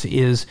muse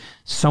is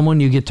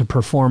someone you get to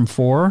perform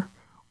for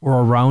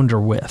or around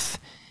or with.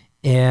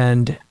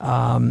 And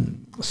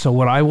so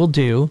what I will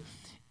do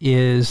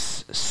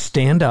is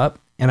stand up,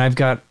 and I've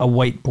got a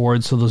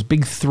whiteboard, so those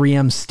big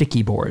 3M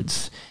sticky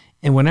boards.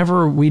 And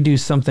whenever we do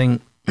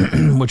something,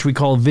 which we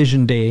call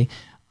Vision Day,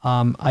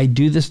 I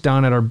do this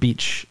down at our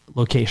beach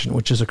location,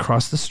 which is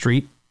across the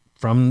street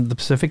from the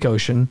Pacific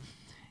Ocean.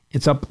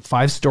 It's up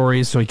 5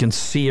 stories, so you can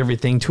see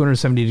everything,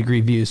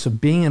 270-degree view. So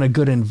being in a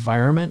good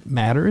environment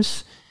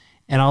matters.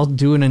 And I'll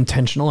do an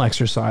intentional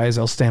exercise.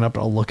 I'll stand up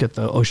and I'll look at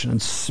the ocean and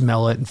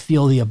smell it and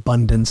feel the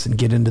abundance and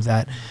get into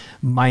that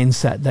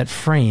mindset, that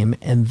frame.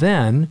 And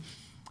then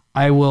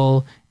I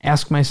will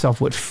ask myself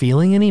what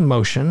feeling and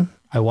emotion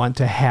I want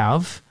to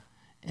have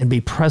and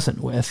be present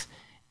with,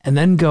 and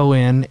then go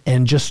in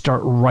and just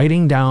start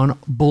writing down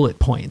bullet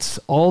points,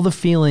 all the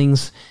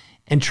feelings,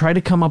 and try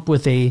to come up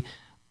with a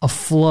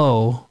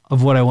flow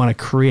of what I want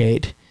to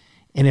create.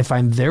 And if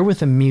I'm there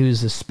with a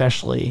muse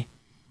especially,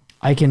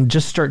 I can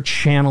just start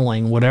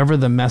channeling whatever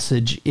the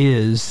message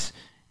is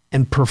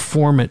and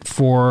perform it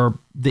for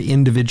the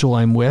individual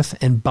I'm with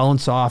and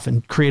bounce off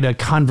and create a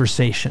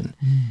conversation.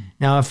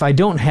 Now, if I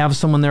don't have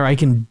someone there, I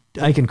can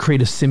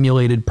create a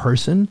simulated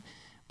person,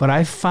 but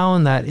I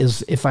found that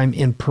is if I'm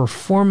in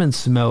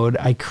performance mode,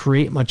 I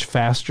create much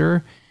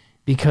faster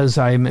because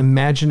I'm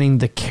imagining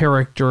the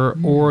character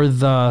or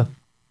the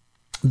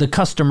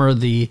customer,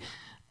 the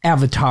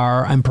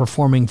avatar I'm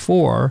performing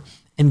for,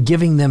 and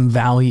giving them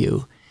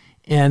value.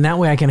 And that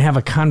way I can have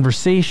a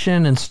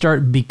conversation and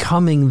start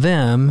becoming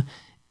them.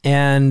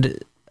 And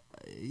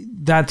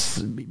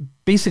that's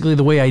basically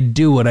the way I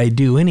do what I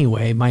do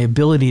anyway. My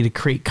ability to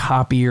create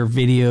copy or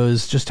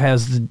videos just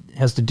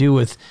has to do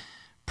with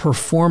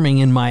performing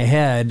in my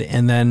head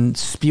and then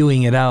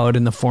spewing it out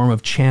in the form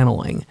of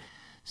channeling.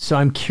 So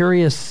I'm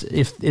curious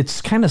if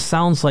it's kind of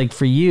sounds like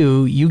for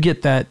you, you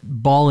get that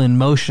ball in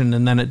motion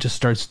and then it just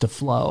starts to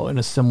flow in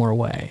a similar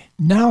way.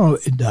 Now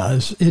it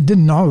does. It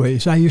didn't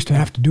always. I used to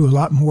have to do a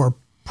lot more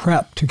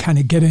prep to kind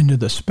of get into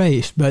the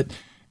space,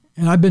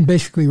 and I've been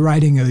basically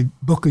writing a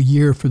book a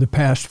year for the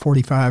past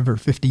 45 or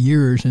 50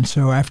 years. And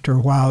so after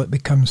a while, it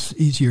becomes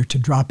easier to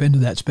drop into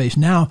that space.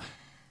 Now,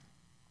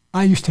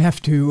 I used to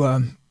have to,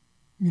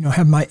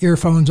 have my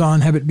earphones on,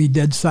 have it be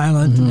dead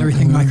silent and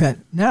everything like that.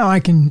 Now I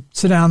can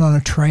sit down on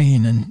a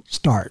train and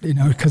start,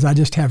 because I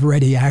just have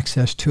ready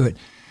access to it.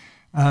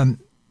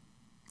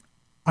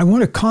 I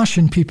want to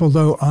caution people,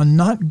 though, on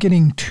not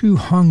getting too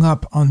hung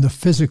up on the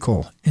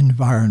physical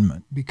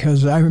environment,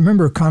 because I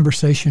remember a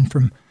conversation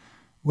from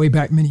way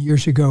back many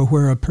years ago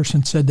where a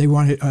person said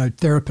a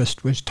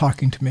therapist was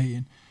talking to me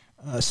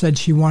and said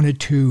she wanted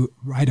to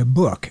write a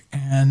book.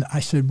 And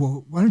I said,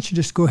 well, why don't you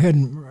just go ahead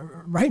and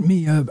write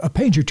me a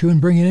page or two and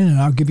bring it in and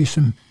I'll give you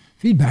some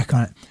feedback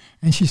on it.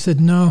 And she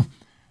said, no,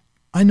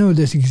 I know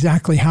this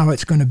exactly how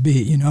it's going to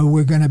be.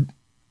 We're going to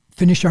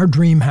finish our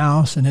dream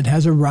house and it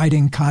has a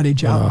riding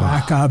cottage out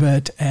back of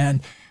it.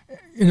 And,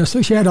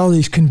 so she had all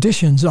these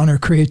conditions on her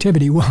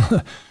creativity.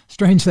 Well,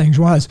 strange things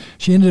was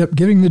she ended up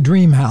getting the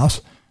dream house,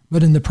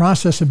 but in the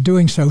process of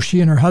doing so, she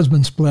and her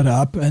husband split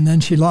up, and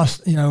then she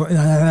lost,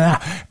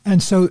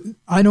 and so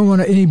I don't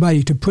want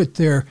anybody to put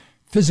their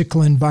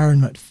physical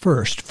environment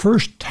first.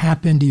 First,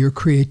 tap into your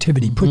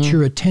creativity. Put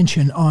your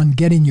attention on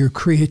getting your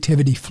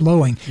creativity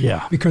flowing.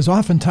 Yeah. Because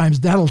oftentimes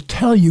that'll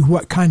tell you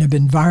what kind of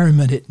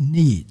environment it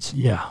needs.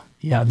 Yeah.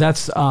 Yeah.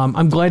 That's,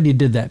 I'm glad you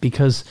did that,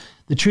 because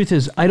the truth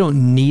is I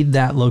don't need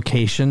that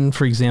location.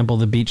 For example,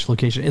 the beach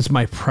location, it's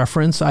my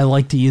preference. I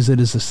like to use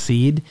it as a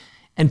seed.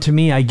 And to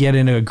me, I get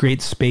into a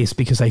great space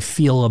because I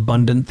feel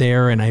abundant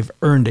there and I've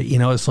earned it.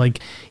 It's like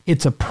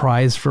it's a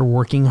prize for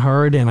working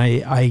hard, and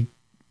I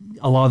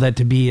allow that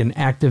to be an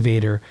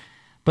activator.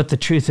 But the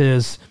truth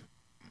is,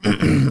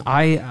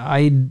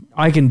 I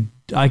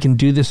can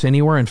do this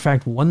anywhere. In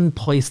fact, one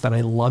place that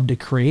I love to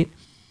create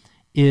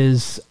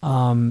is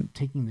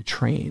taking the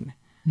train.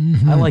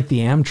 I like the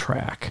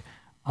Amtrak.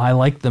 I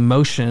like the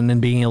motion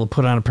and being able to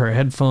put on a pair of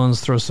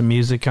headphones, throw some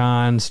music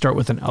on, start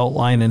with an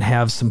outline and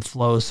have some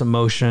flow, some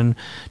motion,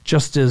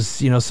 just as,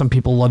 some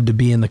people love to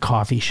be in the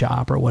coffee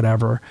shop or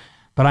whatever.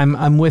 But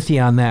I'm with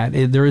you on that.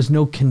 There is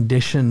no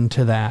condition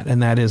to that.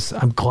 And that is,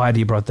 I'm glad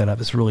you brought that up.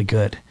 It's really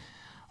good.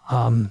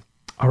 All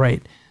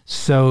right.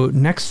 So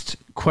next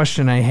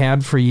question I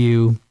had for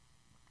you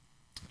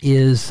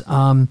is,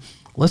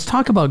 let's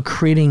talk about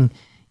creating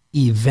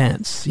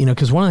events,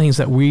 because one of the things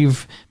that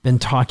we've been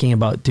talking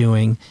about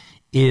doing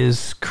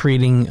is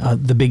creating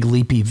the Big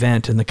Leap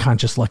event and the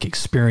Conscious Luck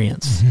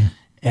experience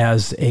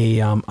as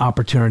a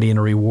opportunity and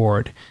a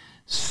reward.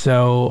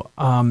 So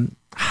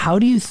how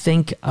do you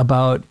think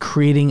about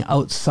creating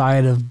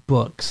outside of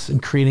books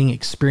and creating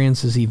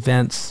experiences,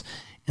 events,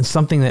 and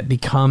something that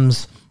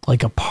becomes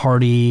like a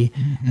party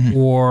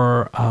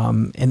or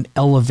an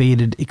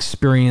elevated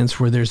experience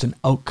where there's an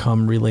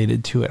outcome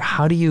related to it?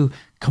 How do you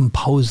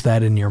compose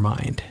that in your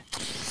mind?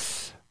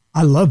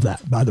 I love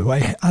that, by the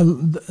way.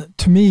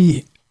 To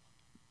me,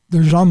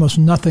 there's almost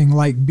nothing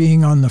like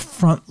being on the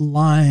front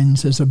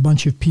lines as a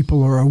bunch of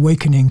people are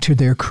awakening to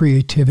their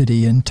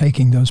creativity and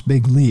taking those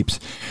big leaps.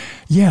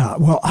 Yeah,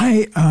 well,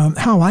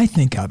 how I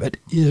think of it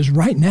is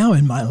right now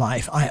in my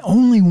life, I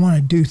only want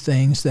to do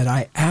things that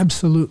I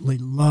absolutely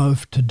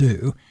love to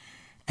do,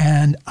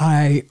 and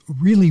I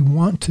really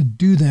want to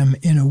do them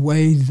in a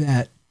way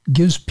that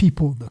gives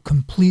people the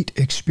complete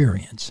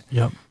experience.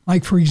 Yep.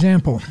 Like, for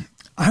example,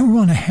 I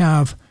want to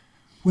have,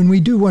 when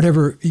we do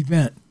whatever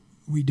event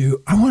we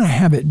do, I want to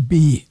have it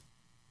be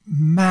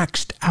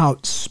maxed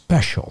out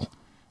special.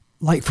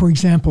 Like, for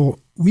example,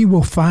 we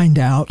will find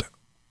out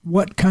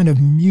what kind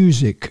of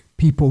music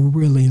people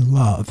really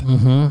love.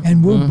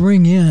 And we'll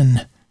bring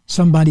in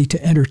somebody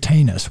to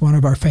entertain us, one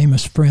of our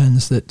famous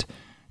friends that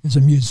is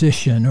a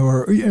musician,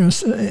 or,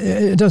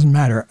 it doesn't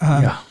matter.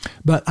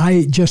 But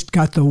I just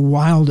got the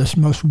wildest,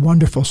 most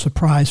wonderful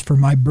surprise for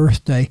my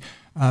birthday.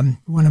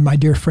 One of my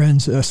dear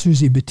friends,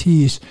 Susie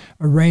Batiste,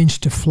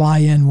 arranged to fly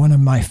in one of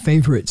my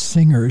favorite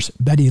singers,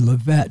 Betty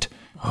Levette,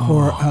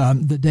 for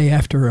the day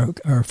after,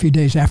 or a few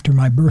days after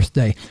my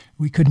birthday.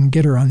 We couldn't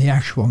get her on the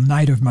actual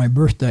night of my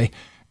birthday.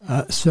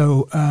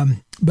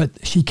 But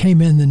she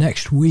came in the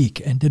next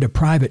week and did a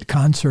private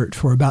concert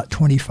for about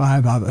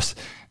 25 of us.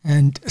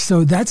 And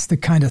so that's the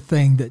kind of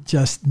thing that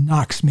just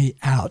knocks me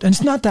out. And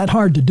it's not that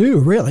hard to do,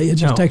 really. It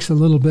just takes a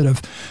little bit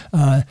of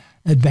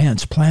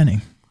advanced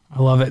planning.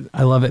 I love it.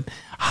 I love it.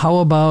 How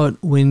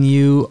about when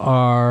you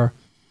are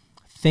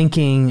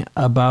thinking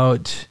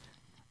about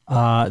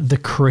the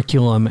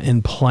curriculum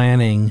and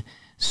planning?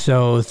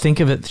 So think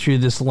of it through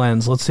this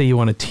lens. Let's say you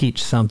want to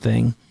teach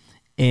something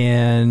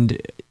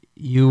and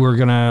you were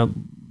going to,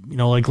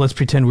 let's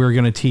pretend we were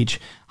going to teach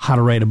how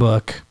to write a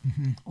book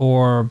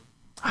or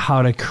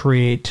how to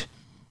create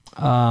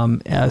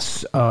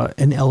as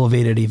an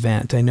elevated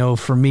event. I know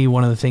for me,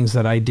 one of the things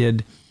that I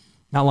did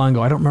not long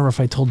ago, I don't remember if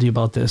I told you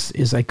about this,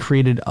 is I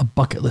created a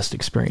bucket list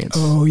experience.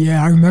 Oh,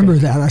 yeah, I remember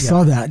that. I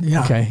saw that.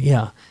 Yeah. Okay,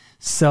 yeah.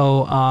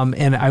 So,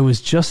 and I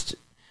was just,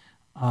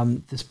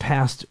 this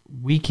past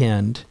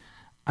weekend,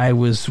 I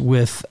was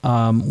with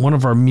one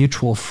of our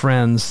mutual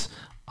friends,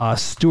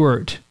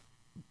 Stuart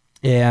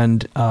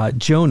and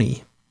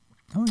Joni.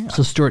 Oh, yeah.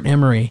 So Stuart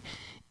Emery.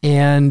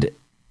 And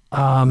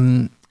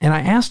I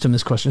asked him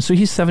this question. So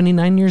he's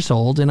 79 years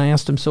old, and I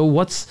asked him, so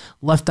what's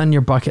left on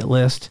your bucket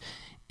list?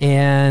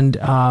 And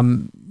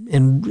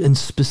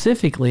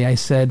specifically, I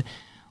said,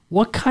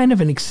 what kind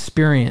of an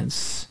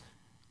experience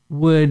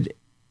would,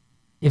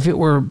 if it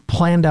were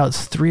planned out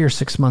 3 or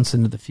 6 months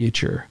into the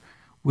future,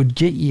 would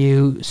get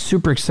you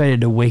super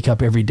excited to wake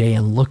up every day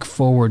and look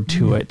forward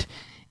to it,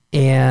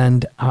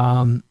 and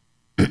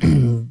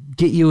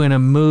get you in a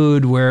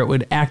mood where it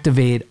would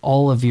activate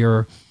all of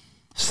your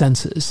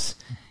senses?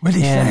 What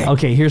did he say?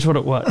 Okay, here's what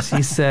it was.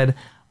 He said,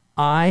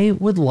 I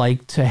would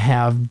like to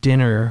have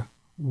dinner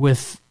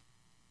with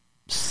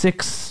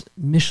 6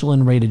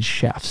 Michelin-rated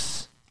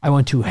chefs. I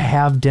want to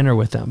have dinner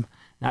with them,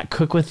 not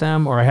cook with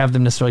them or have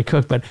them necessarily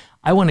cook, but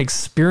I want to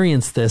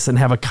experience this and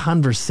have a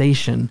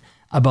conversation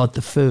about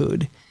the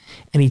food.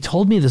 And he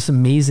told me this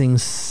amazing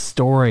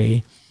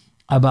story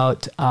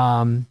about,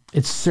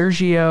 it's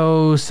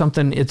Sergio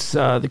something, it's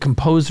the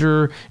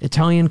composer,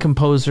 Italian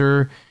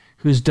composer,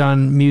 who's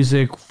done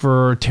music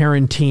for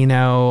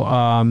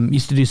Tarantino,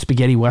 used to do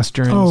spaghetti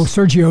westerns. Oh,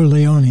 Sergio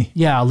Leone.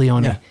 Yeah,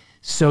 Leone. Yeah.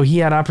 So he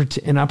had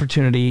an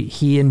opportunity,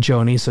 he and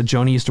Joni. So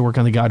Joni used to work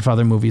on the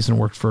Godfather movies and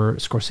worked for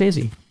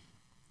Scorsese.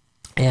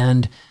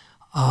 And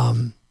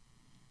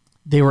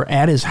they were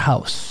at his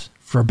house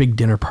for a big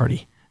dinner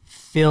party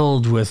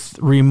filled with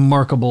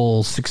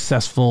remarkable,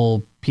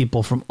 successful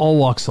people from all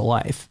walks of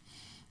life.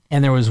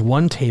 And there was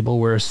one table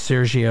where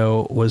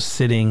Sergio was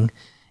sitting,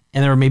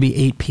 and there were maybe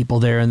 8 people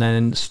there. And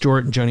then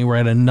Stuart and Joni were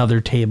at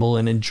another table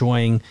and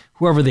enjoying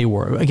whoever they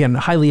were. Again,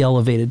 highly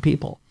elevated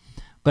people.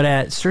 But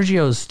at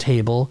Sergio's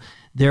table,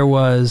 there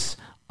was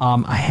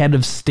a head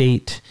of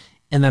state,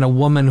 and then a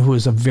woman who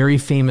was a very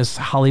famous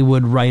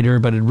Hollywood writer,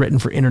 but had written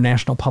for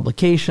international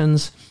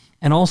publications.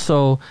 And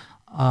also,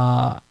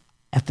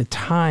 at the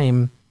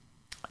time,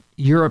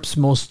 Europe's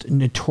most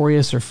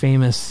notorious or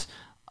famous,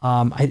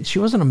 she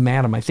wasn't a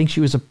madam. I think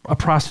she was a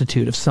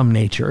prostitute of some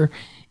nature.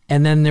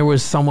 And then there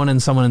was someone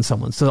and someone and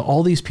someone. So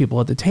all these people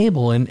at the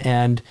table,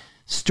 and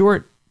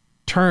Stuart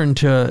turned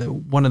to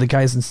one of the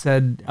guys and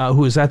said, who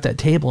was at that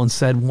table, and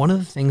said, one of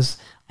the things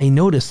I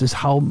noticed is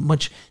how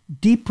much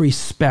deep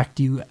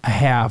respect you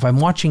have. I'm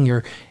watching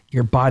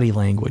your body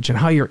language and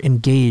how you're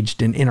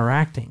engaged and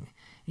interacting.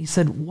 He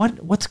said,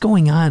 what's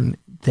going on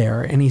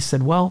there? And he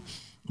said, well,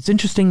 it's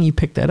interesting you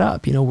picked that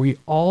up. You know, we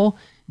all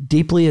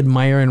deeply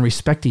admire and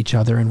respect each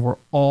other, and we're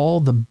all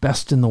the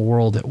best in the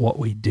world at what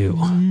we do.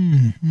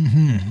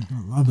 Mm-hmm.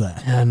 I love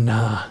that. And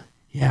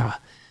yeah,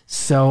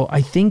 so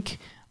I think,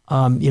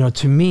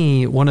 to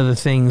me, one of the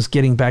things,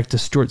 getting back to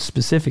Stuart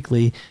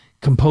specifically,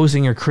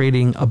 composing or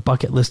creating a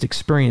bucket list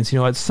experience,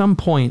 at some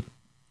point,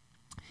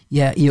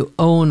 yeah, you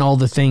own all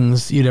the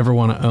things you'd ever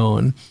want to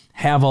own,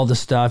 have all the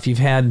stuff, you've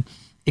had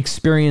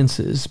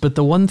experiences, but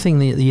the one thing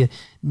that you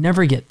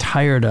never get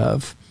tired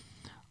of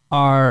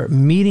are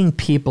meeting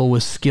people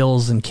with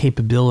skills and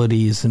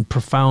capabilities and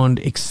profound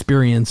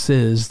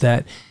experiences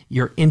that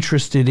you're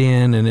interested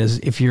in. And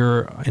if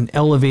you're an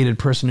elevated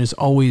person who's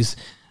always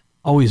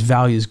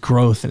values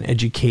growth and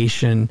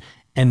education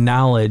and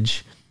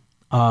knowledge,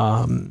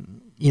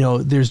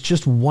 there's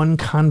just one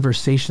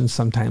conversation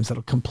sometimes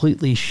that'll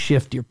completely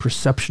shift your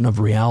perception of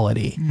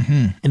reality.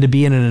 Mm-hmm. And to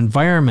be in an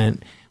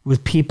environment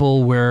with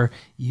people where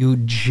you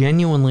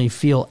genuinely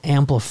feel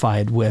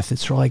amplified with,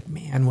 it's sort of like,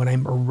 man, when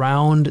I'm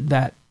around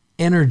that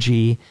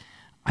energy,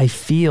 I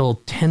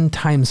feel 10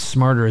 times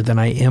smarter than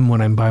I am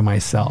when I'm by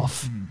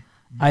myself. Mm-hmm.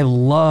 I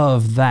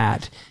love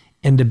that.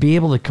 And to be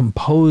able to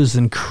compose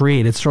and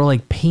create, it's sort of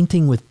like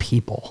painting with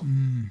people.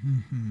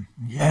 Mm-hmm.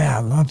 Yeah,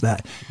 I love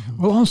that.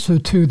 Mm-hmm. Well, also,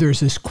 too,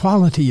 there's this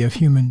quality of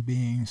human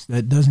beings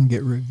that doesn't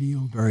get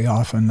revealed very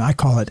often. I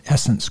call it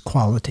essence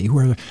quality,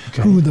 where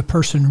who the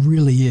person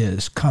really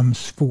is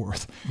comes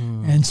forth.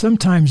 Mm. And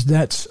sometimes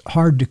that's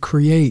hard to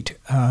create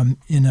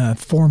in a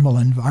formal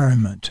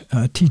environment,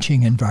 a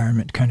teaching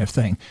environment kind of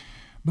thing.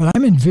 But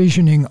I'm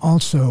envisioning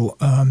also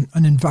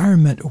an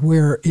environment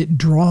where it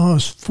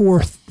draws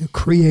forth the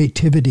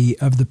creativity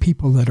of the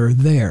people that are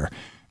there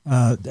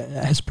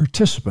as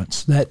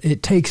participants, that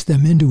it takes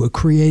them into a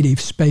creative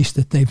space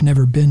that they've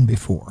never been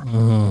before.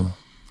 Mm.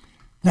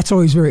 That's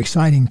always very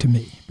exciting to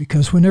me,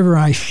 because whenever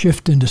I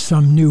shift into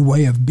some new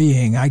way of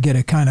being, I get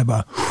a kind of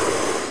a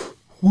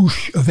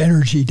whoosh of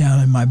energy down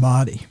in my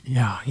body.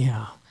 Yeah,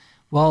 yeah.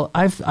 Well,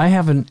 I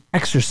have an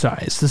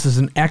exercise. This is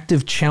an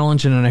active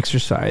challenge and an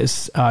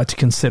exercise to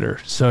consider.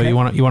 So you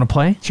want to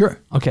play? Sure.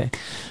 Okay.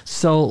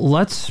 So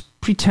let's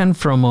pretend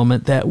for a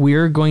moment that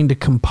we're going to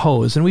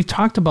compose, and we've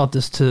talked about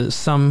this to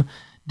some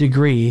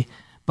degree,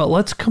 but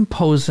let's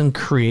compose and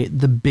create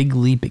the Big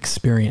Leap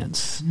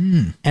experience,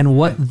 and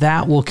what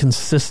that will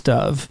consist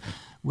of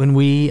when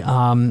we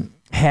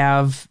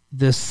have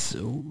this,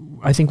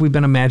 I think we've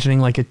been imagining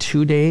like a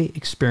 2-day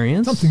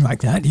experience. Something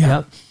like that, yeah.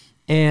 Yep.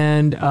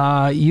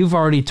 And you've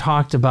already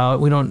talked about,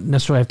 we don't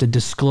necessarily have to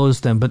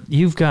disclose them, but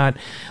you've got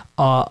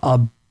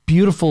a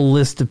beautiful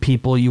list of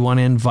people you want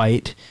to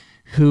invite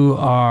who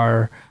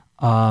are,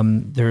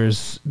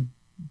 there's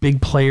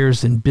big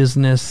players in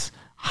business,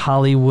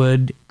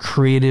 Hollywood,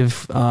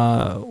 creative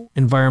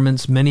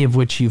environments, many of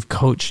which you've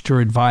coached or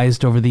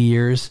advised over the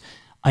years.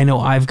 I know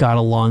I've got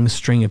a long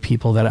string of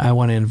people that I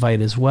want to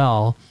invite as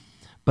well.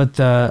 But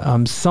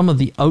the some of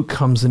the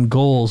outcomes and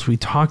goals we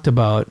talked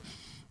about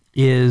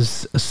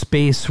is a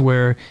space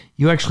where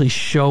you actually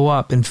show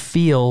up and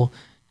feel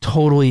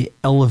totally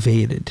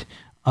elevated,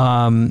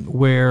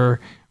 where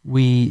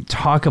we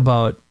talk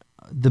about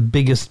the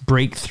biggest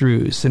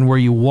breakthroughs and where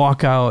you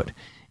walk out,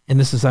 and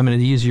this is, I'm going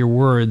to use your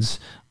words,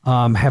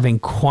 having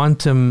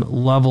quantum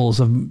levels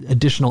of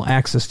additional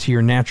access to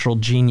your natural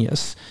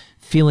genius,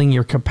 feeling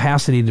your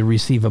capacity to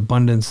receive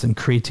abundance and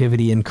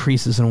creativity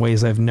increases in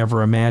ways I've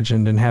never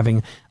imagined, and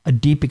having a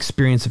deep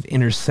experience of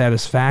inner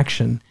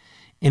satisfaction.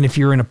 And if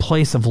you're in a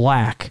place of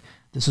lack,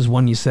 this is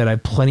one you said, I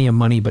have plenty of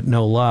money but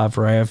no love,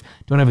 or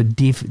don't have a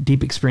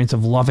deep experience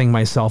of loving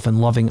myself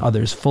and loving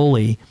others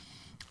fully.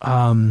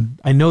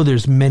 I know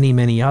there's many,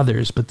 many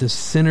others, but this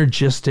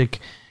synergistic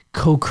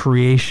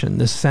co-creation,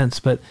 this sense.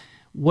 But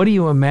what do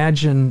you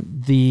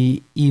imagine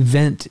the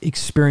event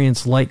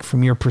experience like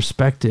from your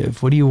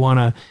perspective? What do you want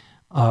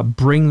to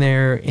bring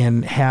there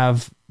and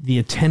have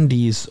the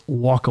attendees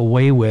walk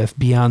away with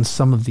beyond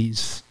some of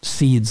these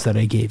seeds that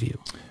I gave you?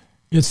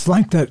 It's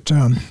like that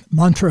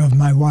mantra of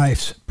my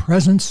wife's,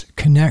 presence,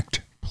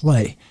 connect,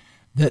 play,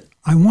 that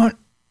I want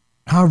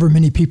however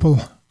many people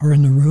are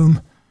in the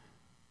room.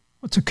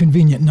 What's a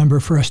convenient number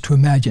for us to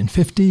imagine?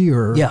 50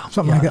 or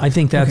something like that? I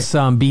think that's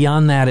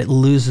beyond that, it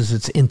loses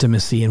its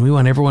intimacy. And we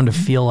want everyone to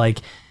feel like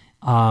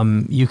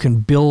you can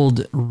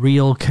build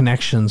real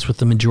connections with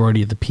the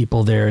majority of the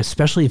people there,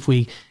 especially if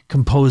we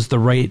compose the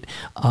right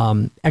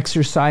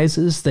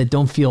exercises that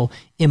don't feel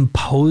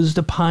imposed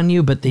upon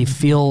you, but they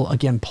feel,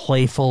 again,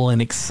 playful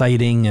and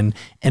exciting and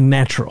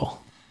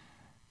natural.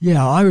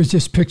 Yeah, I was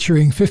just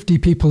picturing 50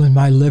 people in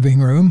my living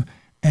room,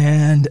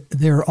 and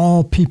they're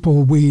all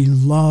people we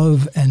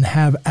love and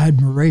have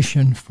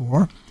admiration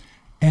for,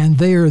 and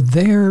they are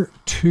there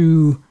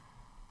to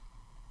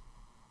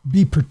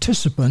be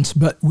participants,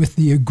 but with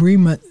the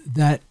agreement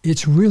that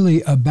it's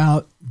really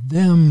about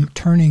them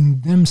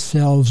turning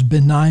themselves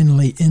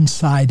benignly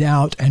inside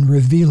out and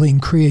revealing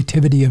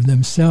creativity of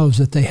themselves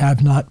that they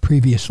have not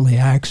previously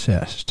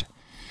accessed.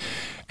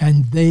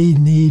 And they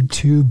need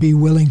to be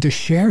willing to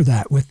share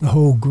that with the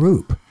whole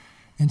group.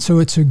 And so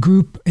it's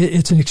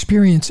an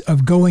experience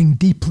of going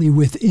deeply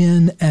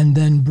within and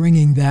then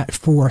bringing that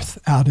forth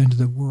out into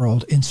the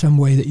world in some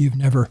way that you've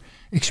never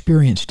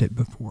experienced it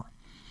before.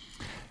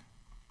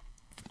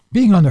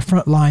 Being on the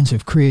front lines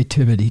of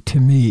creativity, to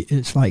me,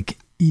 is like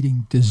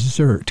eating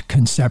dessert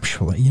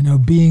conceptually,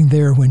 being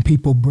there when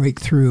people break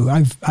through.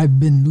 I've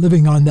been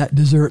living on that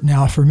dessert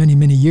now for many,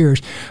 many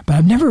years, but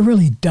I've never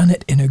really done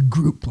it in a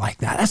group like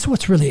that. That's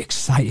what's really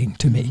exciting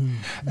to me.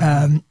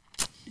 Mm-hmm.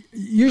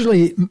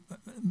 Usually,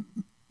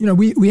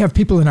 we have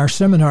people in our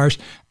seminars,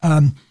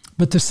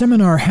 but the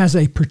seminar has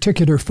a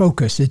particular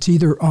focus. It's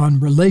either on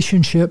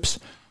relationships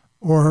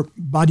or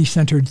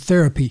body-centered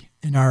therapy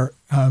in our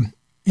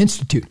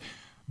institute.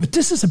 But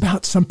this is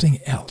about something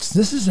else.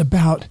 This is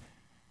about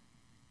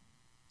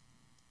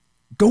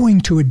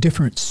going to a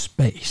different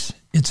space.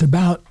 It's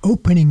about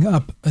opening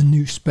up a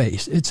new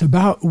space. It's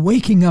about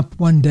waking up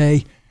one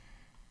day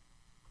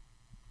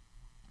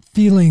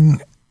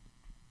feeling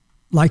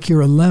like you're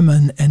a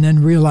lemon and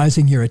then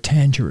realizing you're a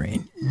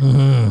tangerine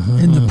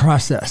in the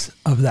process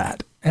of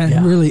that,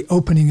 and really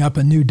opening up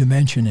a new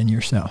dimension in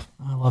yourself.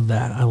 I love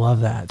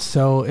that.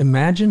 So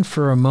imagine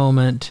for a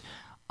moment,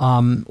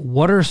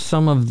 what are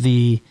some of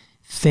the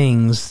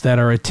things that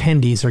our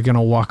attendees are going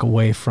to walk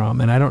away from?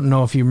 And I don't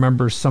know if you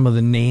remember some of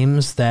the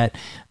names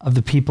of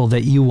the people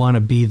that you want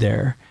to be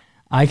there.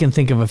 I can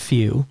think of a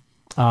few.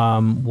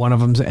 One of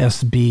them's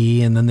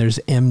SB, and then there's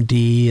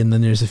MD, and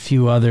then there's a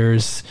few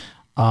others.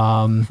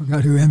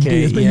 Forgot who MD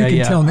is, but you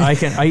can tell me.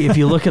 If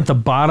you look at the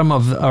bottom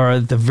or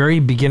the very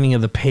beginning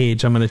of the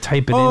page, I'm going to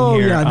type it in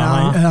here.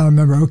 I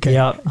remember. Okay.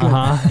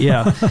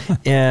 Yeah.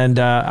 And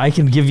I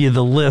can give you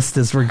the list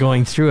as we're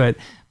going through it.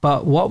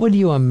 But what would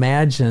you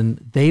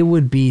imagine they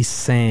would be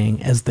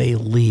saying as they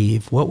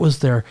leave? What was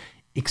their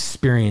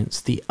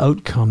experience, the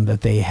outcome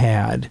that they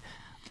had?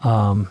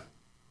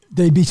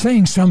 They'd be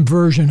saying some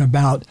version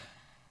about,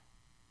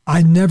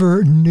 I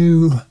never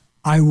knew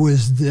I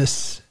was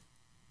this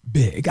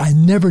big. I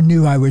never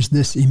knew I was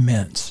this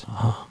immense.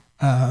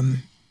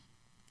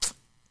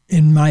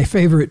 In my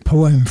favorite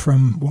poem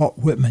from Walt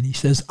Whitman, he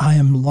says, I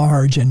am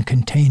large and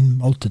contain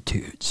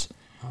multitudes.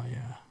 Oh,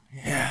 yeah.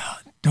 Yeah.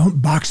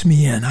 Don't box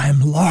me in. I am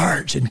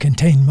large and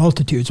contain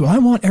multitudes. Well, I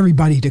want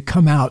everybody to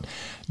come out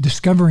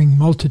discovering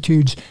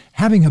multitudes,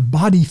 having a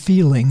body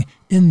feeling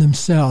in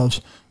themselves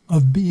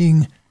of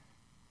being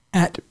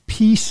at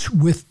peace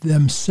with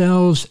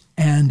themselves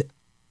and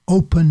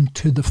open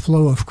to the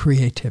flow of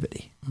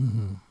creativity.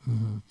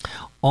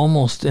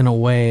 Almost in a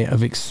way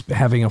of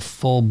having a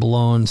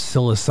full-blown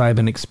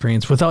psilocybin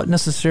experience without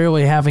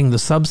necessarily having the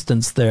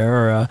substance there,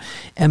 or a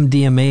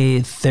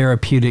MDMA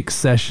therapeutic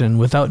session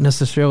without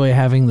necessarily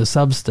having the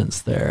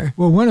substance there.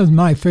 Well, one of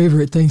my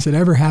favorite things that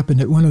ever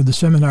happened at one of the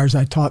seminars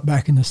I taught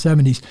back in the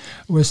 70s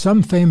was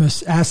some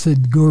famous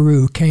acid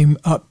guru came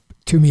up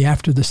to me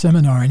after the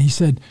seminar and he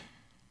said,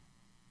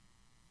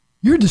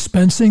 "You're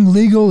dispensing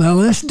legal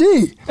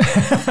LSD."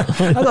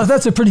 I thought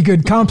that's a pretty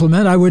good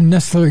compliment. I wouldn't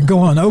necessarily go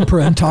on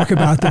Oprah and talk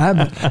about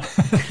that.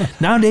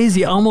 But nowadays,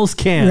 you almost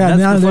can. Yeah,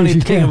 that's the funny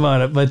thing can.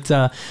 about it. But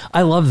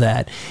I love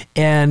that,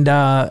 and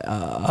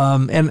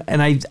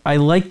I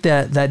like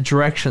that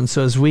direction.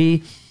 So as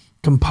we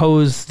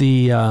compose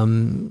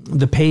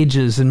the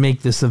pages and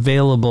make this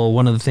available,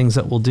 one of the things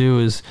that we'll do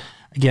is,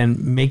 again,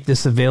 make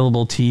this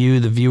available to you,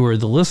 the viewer,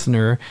 the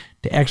listener,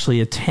 to actually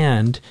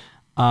attend.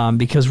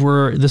 Because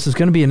this is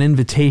going to be an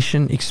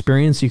invitation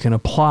experience you can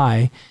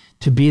apply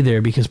to be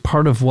there, because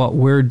part of what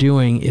we're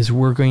doing is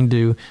we're going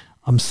to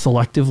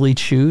selectively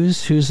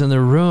choose who's in the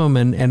room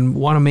and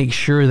want to make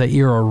sure that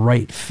you're a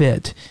right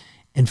fit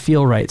and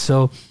feel right.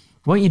 So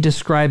why don't you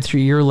describe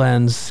through your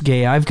lens,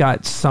 Gay? I've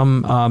got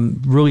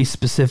some really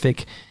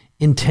specific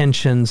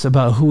intentions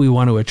about who we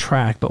want to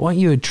attract, but why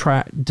don't you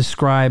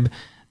describe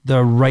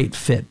the right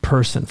fit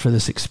person for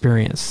this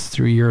experience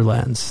through your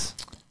lens?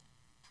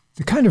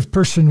 The kind of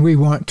person we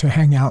want to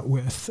hang out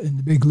with in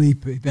the Big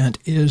Leap event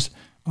is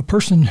a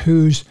person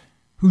who's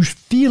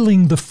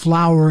feeling the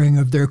flowering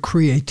of their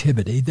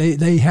creativity.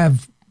 They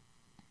have,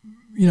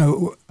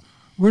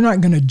 we're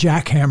not going to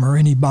jackhammer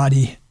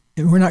anybody.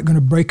 We're not going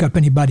to break up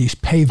anybody's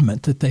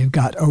pavement that they've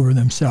got over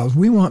themselves.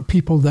 We want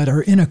people that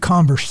are in a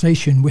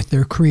conversation with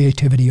their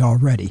creativity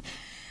already.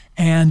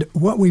 And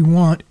what we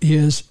want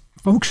is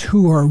folks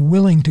who are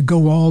willing to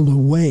go all the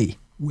way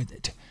with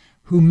it,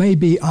 who may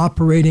be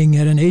operating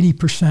at an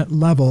 80%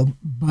 level,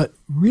 but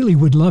really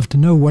would love to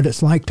know what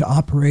it's like to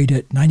operate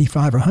at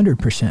 95 or 100%.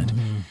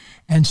 Mm-hmm.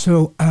 And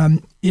so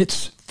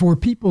it's for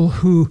people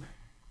who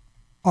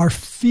are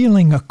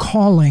feeling a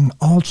calling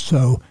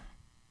also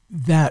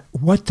that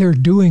what they're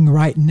doing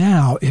right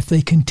now, if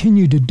they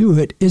continue to do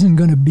it, isn't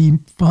going to be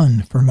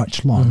fun for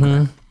much longer.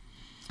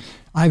 Mm-hmm.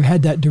 I've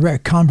had that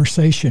direct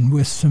conversation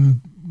with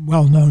some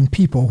well-known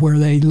people where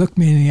they looked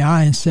me in the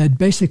eye and said,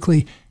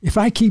 basically, if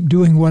I keep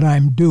doing what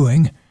I'm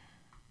doing,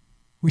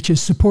 which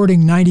is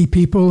supporting 90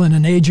 people and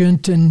an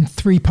agent and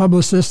 3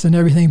 publicists and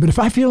everything, but if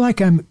I feel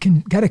like I'm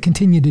got to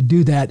continue to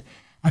do that,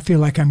 I feel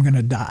like I'm going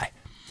to die.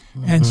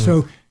 Mm-hmm. And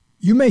so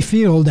you may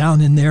feel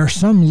down in there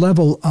some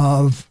level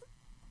of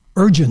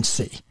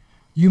urgency.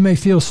 You may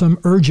feel some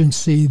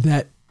urgency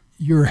that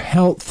your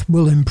health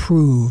will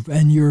improve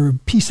and your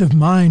peace of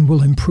mind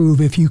will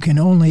improve if you can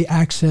only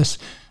access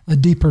a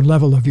deeper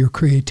level of your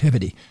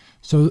creativity.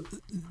 So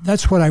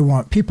that's what I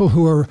want. People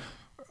who are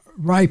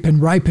ripe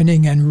and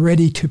ripening and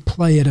ready to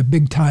play at a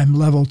big time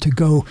level to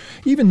go,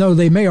 even though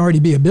they may already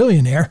be a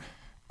billionaire,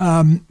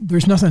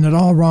 there's nothing at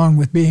all wrong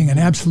with being an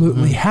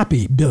absolutely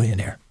happy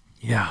billionaire.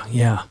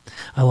 Yeah.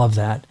 I love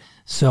that.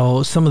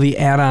 So some of the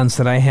add-ons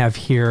that I have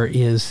here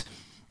is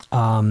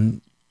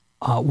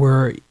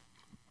where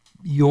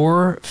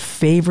your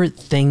favorite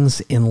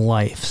things in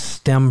life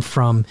stem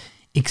from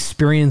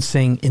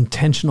experiencing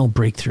intentional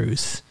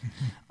breakthroughs,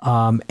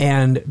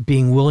 and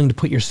being willing to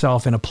put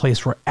yourself in a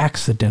place where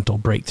accidental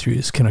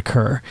breakthroughs can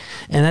occur.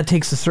 And that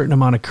takes a certain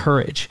amount of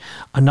courage.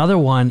 Another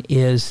one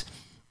is,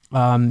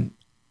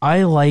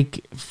 I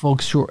like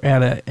folks who are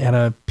at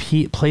a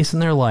place in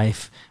their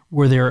life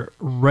where they're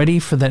ready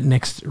for that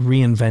next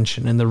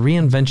reinvention. And the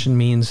reinvention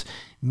means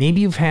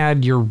maybe you've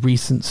had your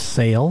recent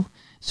sale,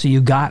 so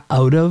you got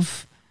out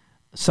of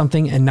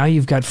something and now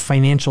you've got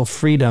financial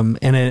freedom,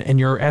 and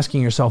you're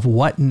asking yourself,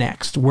 what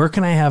next? Where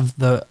can I have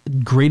the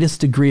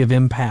greatest degree of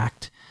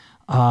impact?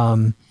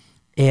 Or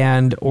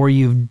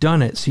you've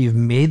done it. So you've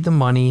made the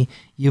money,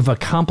 you've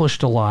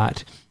accomplished a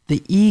lot,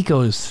 the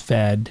ego's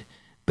fed,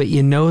 but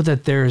you know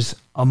that there's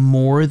a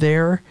more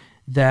there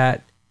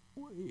that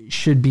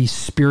should be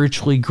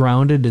spiritually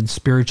grounded and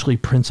spiritually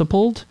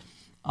principled.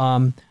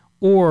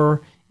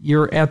 Or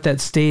you're at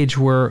that stage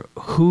where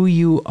who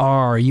you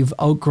are, you've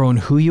outgrown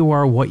who you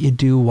are, what you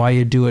do, why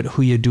you do it,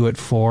 who you do it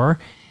for.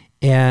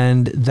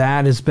 And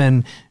that has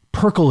been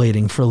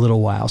percolating for a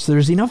little while. So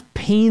there's enough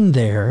pain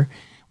there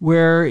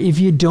where if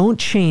you don't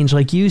change,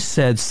 like you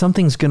said,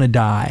 something's going to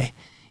die.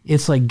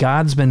 It's like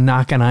God's been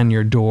knocking on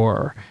your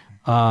door.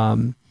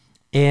 And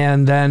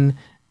then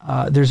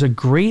there's a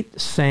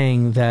great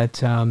saying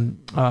that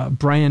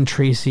Brian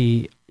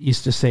Tracy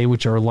used to say,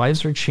 which our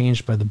lives are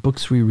changed by the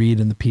books we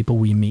read and the people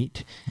we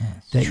meet.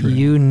 That's true.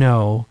 You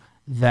know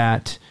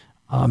that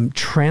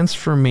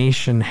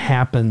transformation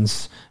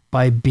happens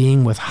by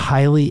being with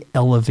highly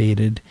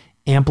elevated,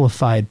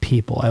 amplified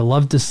people. I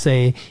love to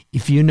say,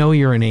 if you know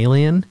you're an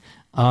alien,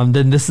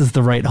 then this is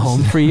the right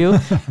home for you.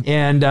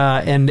 and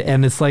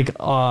it's like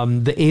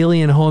the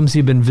alien homes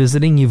you've been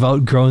visiting, you've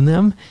outgrown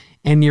them,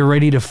 and you're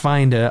ready to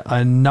find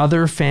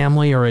another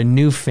family or a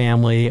new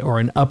family or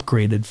an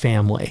upgraded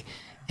family.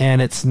 and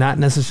it's not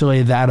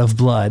necessarily that of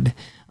blood.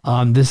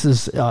 This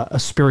is a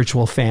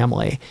spiritual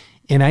family.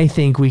 And I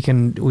think we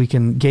can,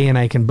 Gay and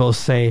I can both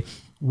say,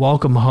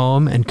 welcome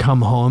home and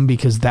come home,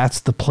 because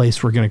that's the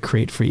place we're going to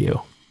create for you.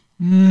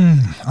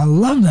 I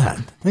love that.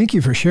 Thank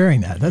you for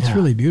sharing that. That's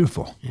really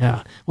beautiful.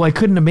 Yeah. Well, I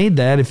couldn't have made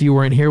that if you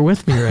weren't here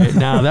with me right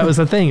now. That was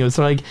the thing. It was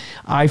like,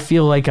 I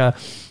feel like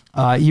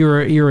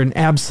you're an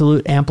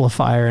absolute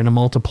amplifier and a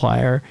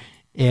multiplier.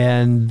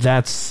 And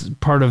that's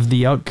part of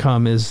the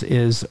outcome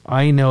is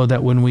I know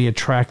that when we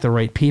attract the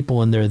right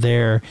people and they're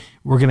there,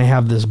 we're going to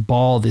have this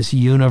ball, this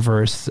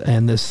universe,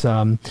 and this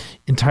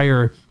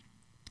entire,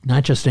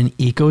 not just an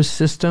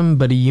ecosystem,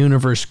 but a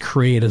universe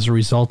create as a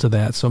result of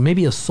that. So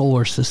maybe a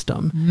solar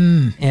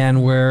system,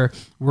 and where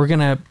we're going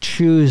to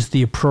choose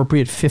the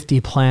appropriate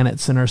 50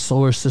 planets in our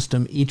solar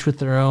system, each with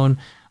their own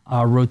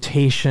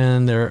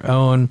rotation, their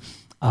own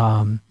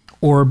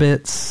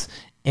orbits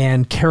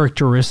and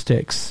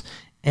characteristics.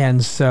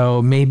 And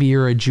so maybe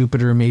you're a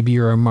Jupiter, maybe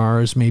you're a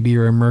Mars, maybe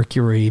you're a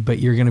Mercury, but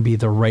you're going to be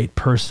the right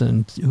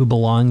person who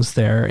belongs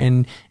there.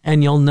 And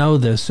you'll know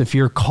this if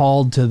you're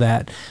called to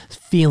that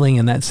feeling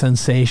and that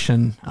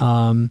sensation.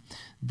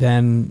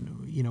 Then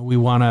we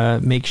want to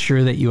make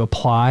sure that you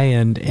apply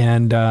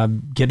and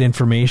get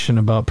information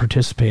about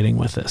participating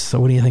with us. So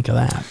what do you think of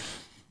that?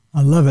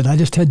 I love it. I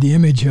just had the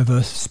image of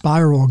a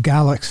spiral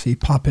galaxy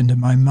pop into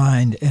my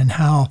mind, and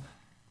how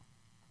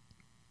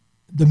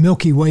the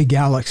Milky Way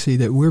galaxy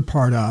that we're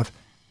part of,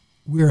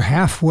 we're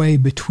halfway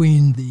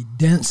between the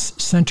dense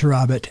center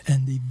of it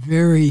and the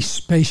very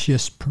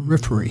spacious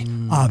periphery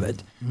of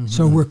it.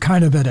 So we're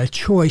kind of at a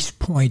choice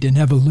point in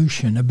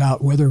evolution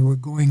about whether we're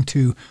going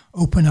to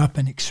open up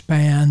and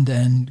expand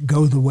and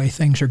go the way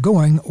things are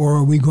going, or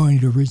are we going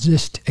to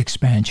resist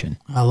expansion?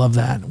 I love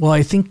that. Well,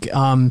 I think,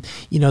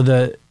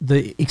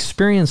 the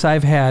experience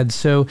I've had,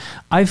 so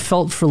I've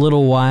felt for a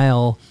little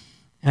while,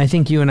 and I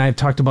think you and I have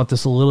talked about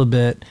this a little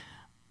bit,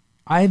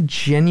 I've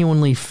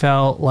genuinely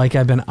felt like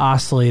I've been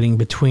oscillating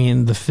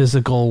between the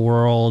physical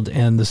world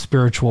and the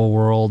spiritual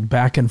world,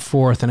 back and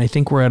forth. And I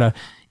think we're at an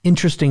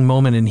interesting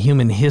moment in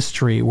human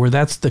history where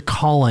that's the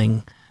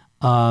calling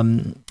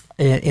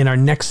in our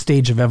next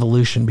stage of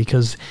evolution,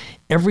 because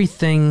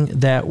everything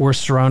that we're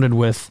surrounded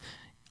with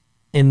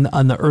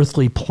on the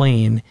earthly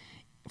plane,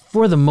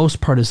 for the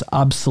most part, is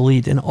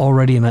obsolete and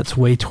already on its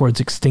way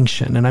towards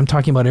extinction. And I'm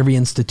talking about every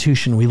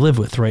institution we live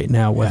with right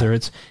now, whether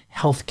it's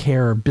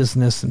healthcare,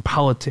 business, and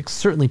politics,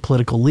 certainly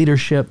political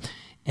leadership,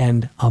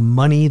 and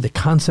money, the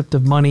concept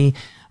of money,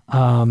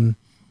 and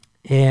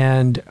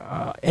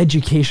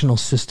educational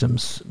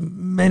systems,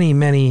 many,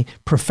 many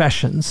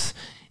professions.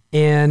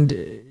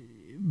 And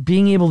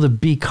being able to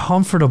be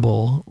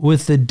comfortable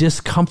with the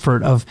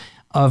discomfort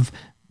of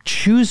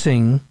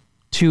choosing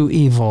to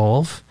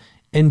evolve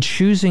and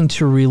choosing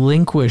to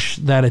relinquish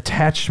that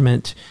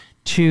attachment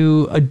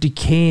to a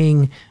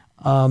decaying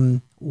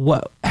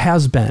what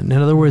has been. In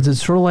other words,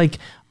 it's sort of like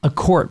a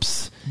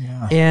corpse,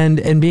 and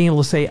being able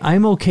to say,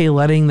 I'm okay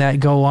letting that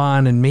go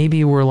on, and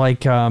maybe we're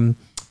like one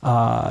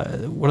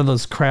of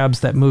those crabs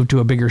that move to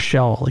a bigger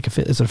shell. Like is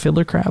it a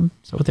fiddler crab?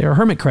 Is that what they are?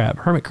 Hermit crab.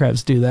 Hermit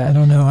crabs do that. I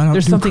don't know.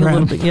 There's something crab. A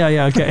little bit.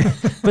 Yeah. Okay.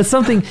 But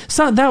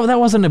that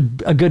wasn't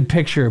a good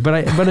picture,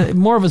 but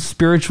more of a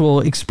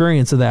spiritual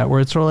experience of that, where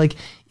it's sort of like,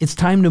 it's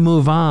time to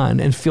move on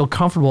and feel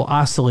comfortable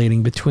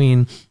oscillating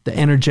between the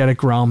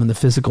energetic realm and the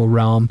physical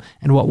realm,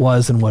 and what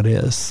was and what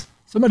is.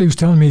 Somebody was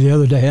telling me the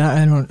other day, I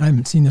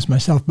haven't seen this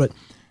myself, but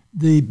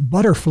the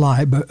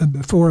butterfly,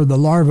 before the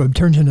larva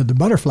turns into the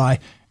butterfly,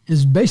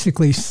 is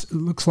basically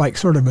looks like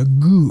sort of a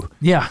goo.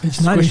 Yeah, it's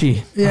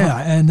squishy.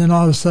 And then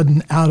all of a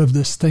sudden, out of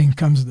this thing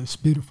comes this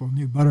beautiful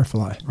new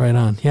butterfly. Right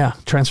on. Yeah,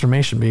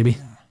 transformation, baby.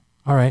 Yeah.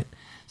 All right.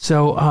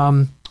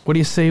 So, what do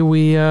you say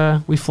we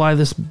fly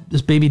this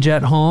baby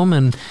jet home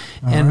and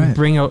right.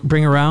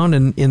 bring around,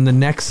 and in the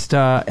next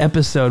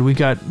episode we've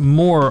got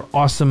more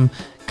awesome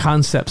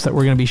concepts that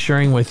we're going to be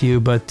sharing with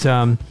you. But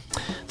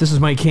this is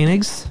Mike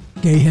Koenigs,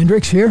 Gay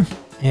Hendricks here.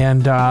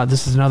 And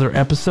this is another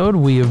episode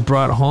we have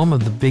brought home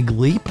of The Big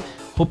Leap.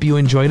 Hope you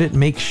enjoyed it.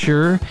 Make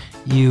sure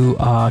you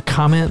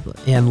comment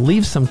and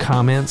leave some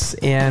comments.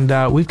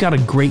 And we've got a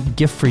great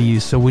gift for you.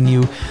 So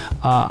when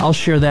I'll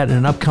share that in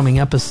an upcoming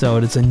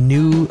episode. It's a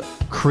new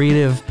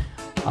creative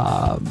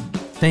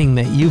thing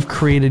that you've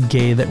created,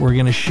 Gay, that we're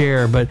going to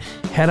share. But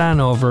head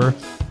on over,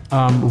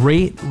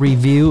 rate,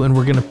 review, and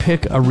we're going to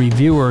pick a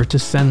reviewer to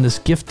send this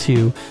gift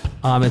to.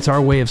 It's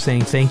our way of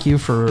saying thank you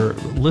for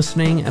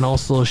listening and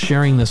also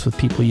sharing this with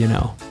people you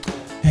know.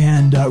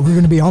 And we're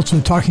going to be also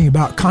talking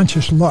about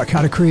conscious luck,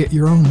 how to create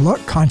your own luck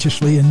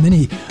consciously in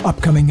many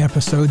upcoming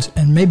episodes.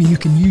 And maybe you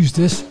can use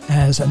this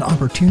as an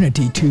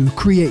opportunity to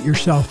create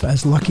yourself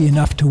as lucky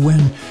enough to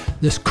win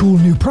this cool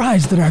new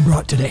prize that I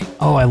brought today.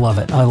 Oh, I love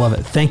it. I love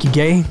it. Thank you,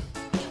 Gay.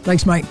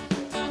 Thanks, Mike.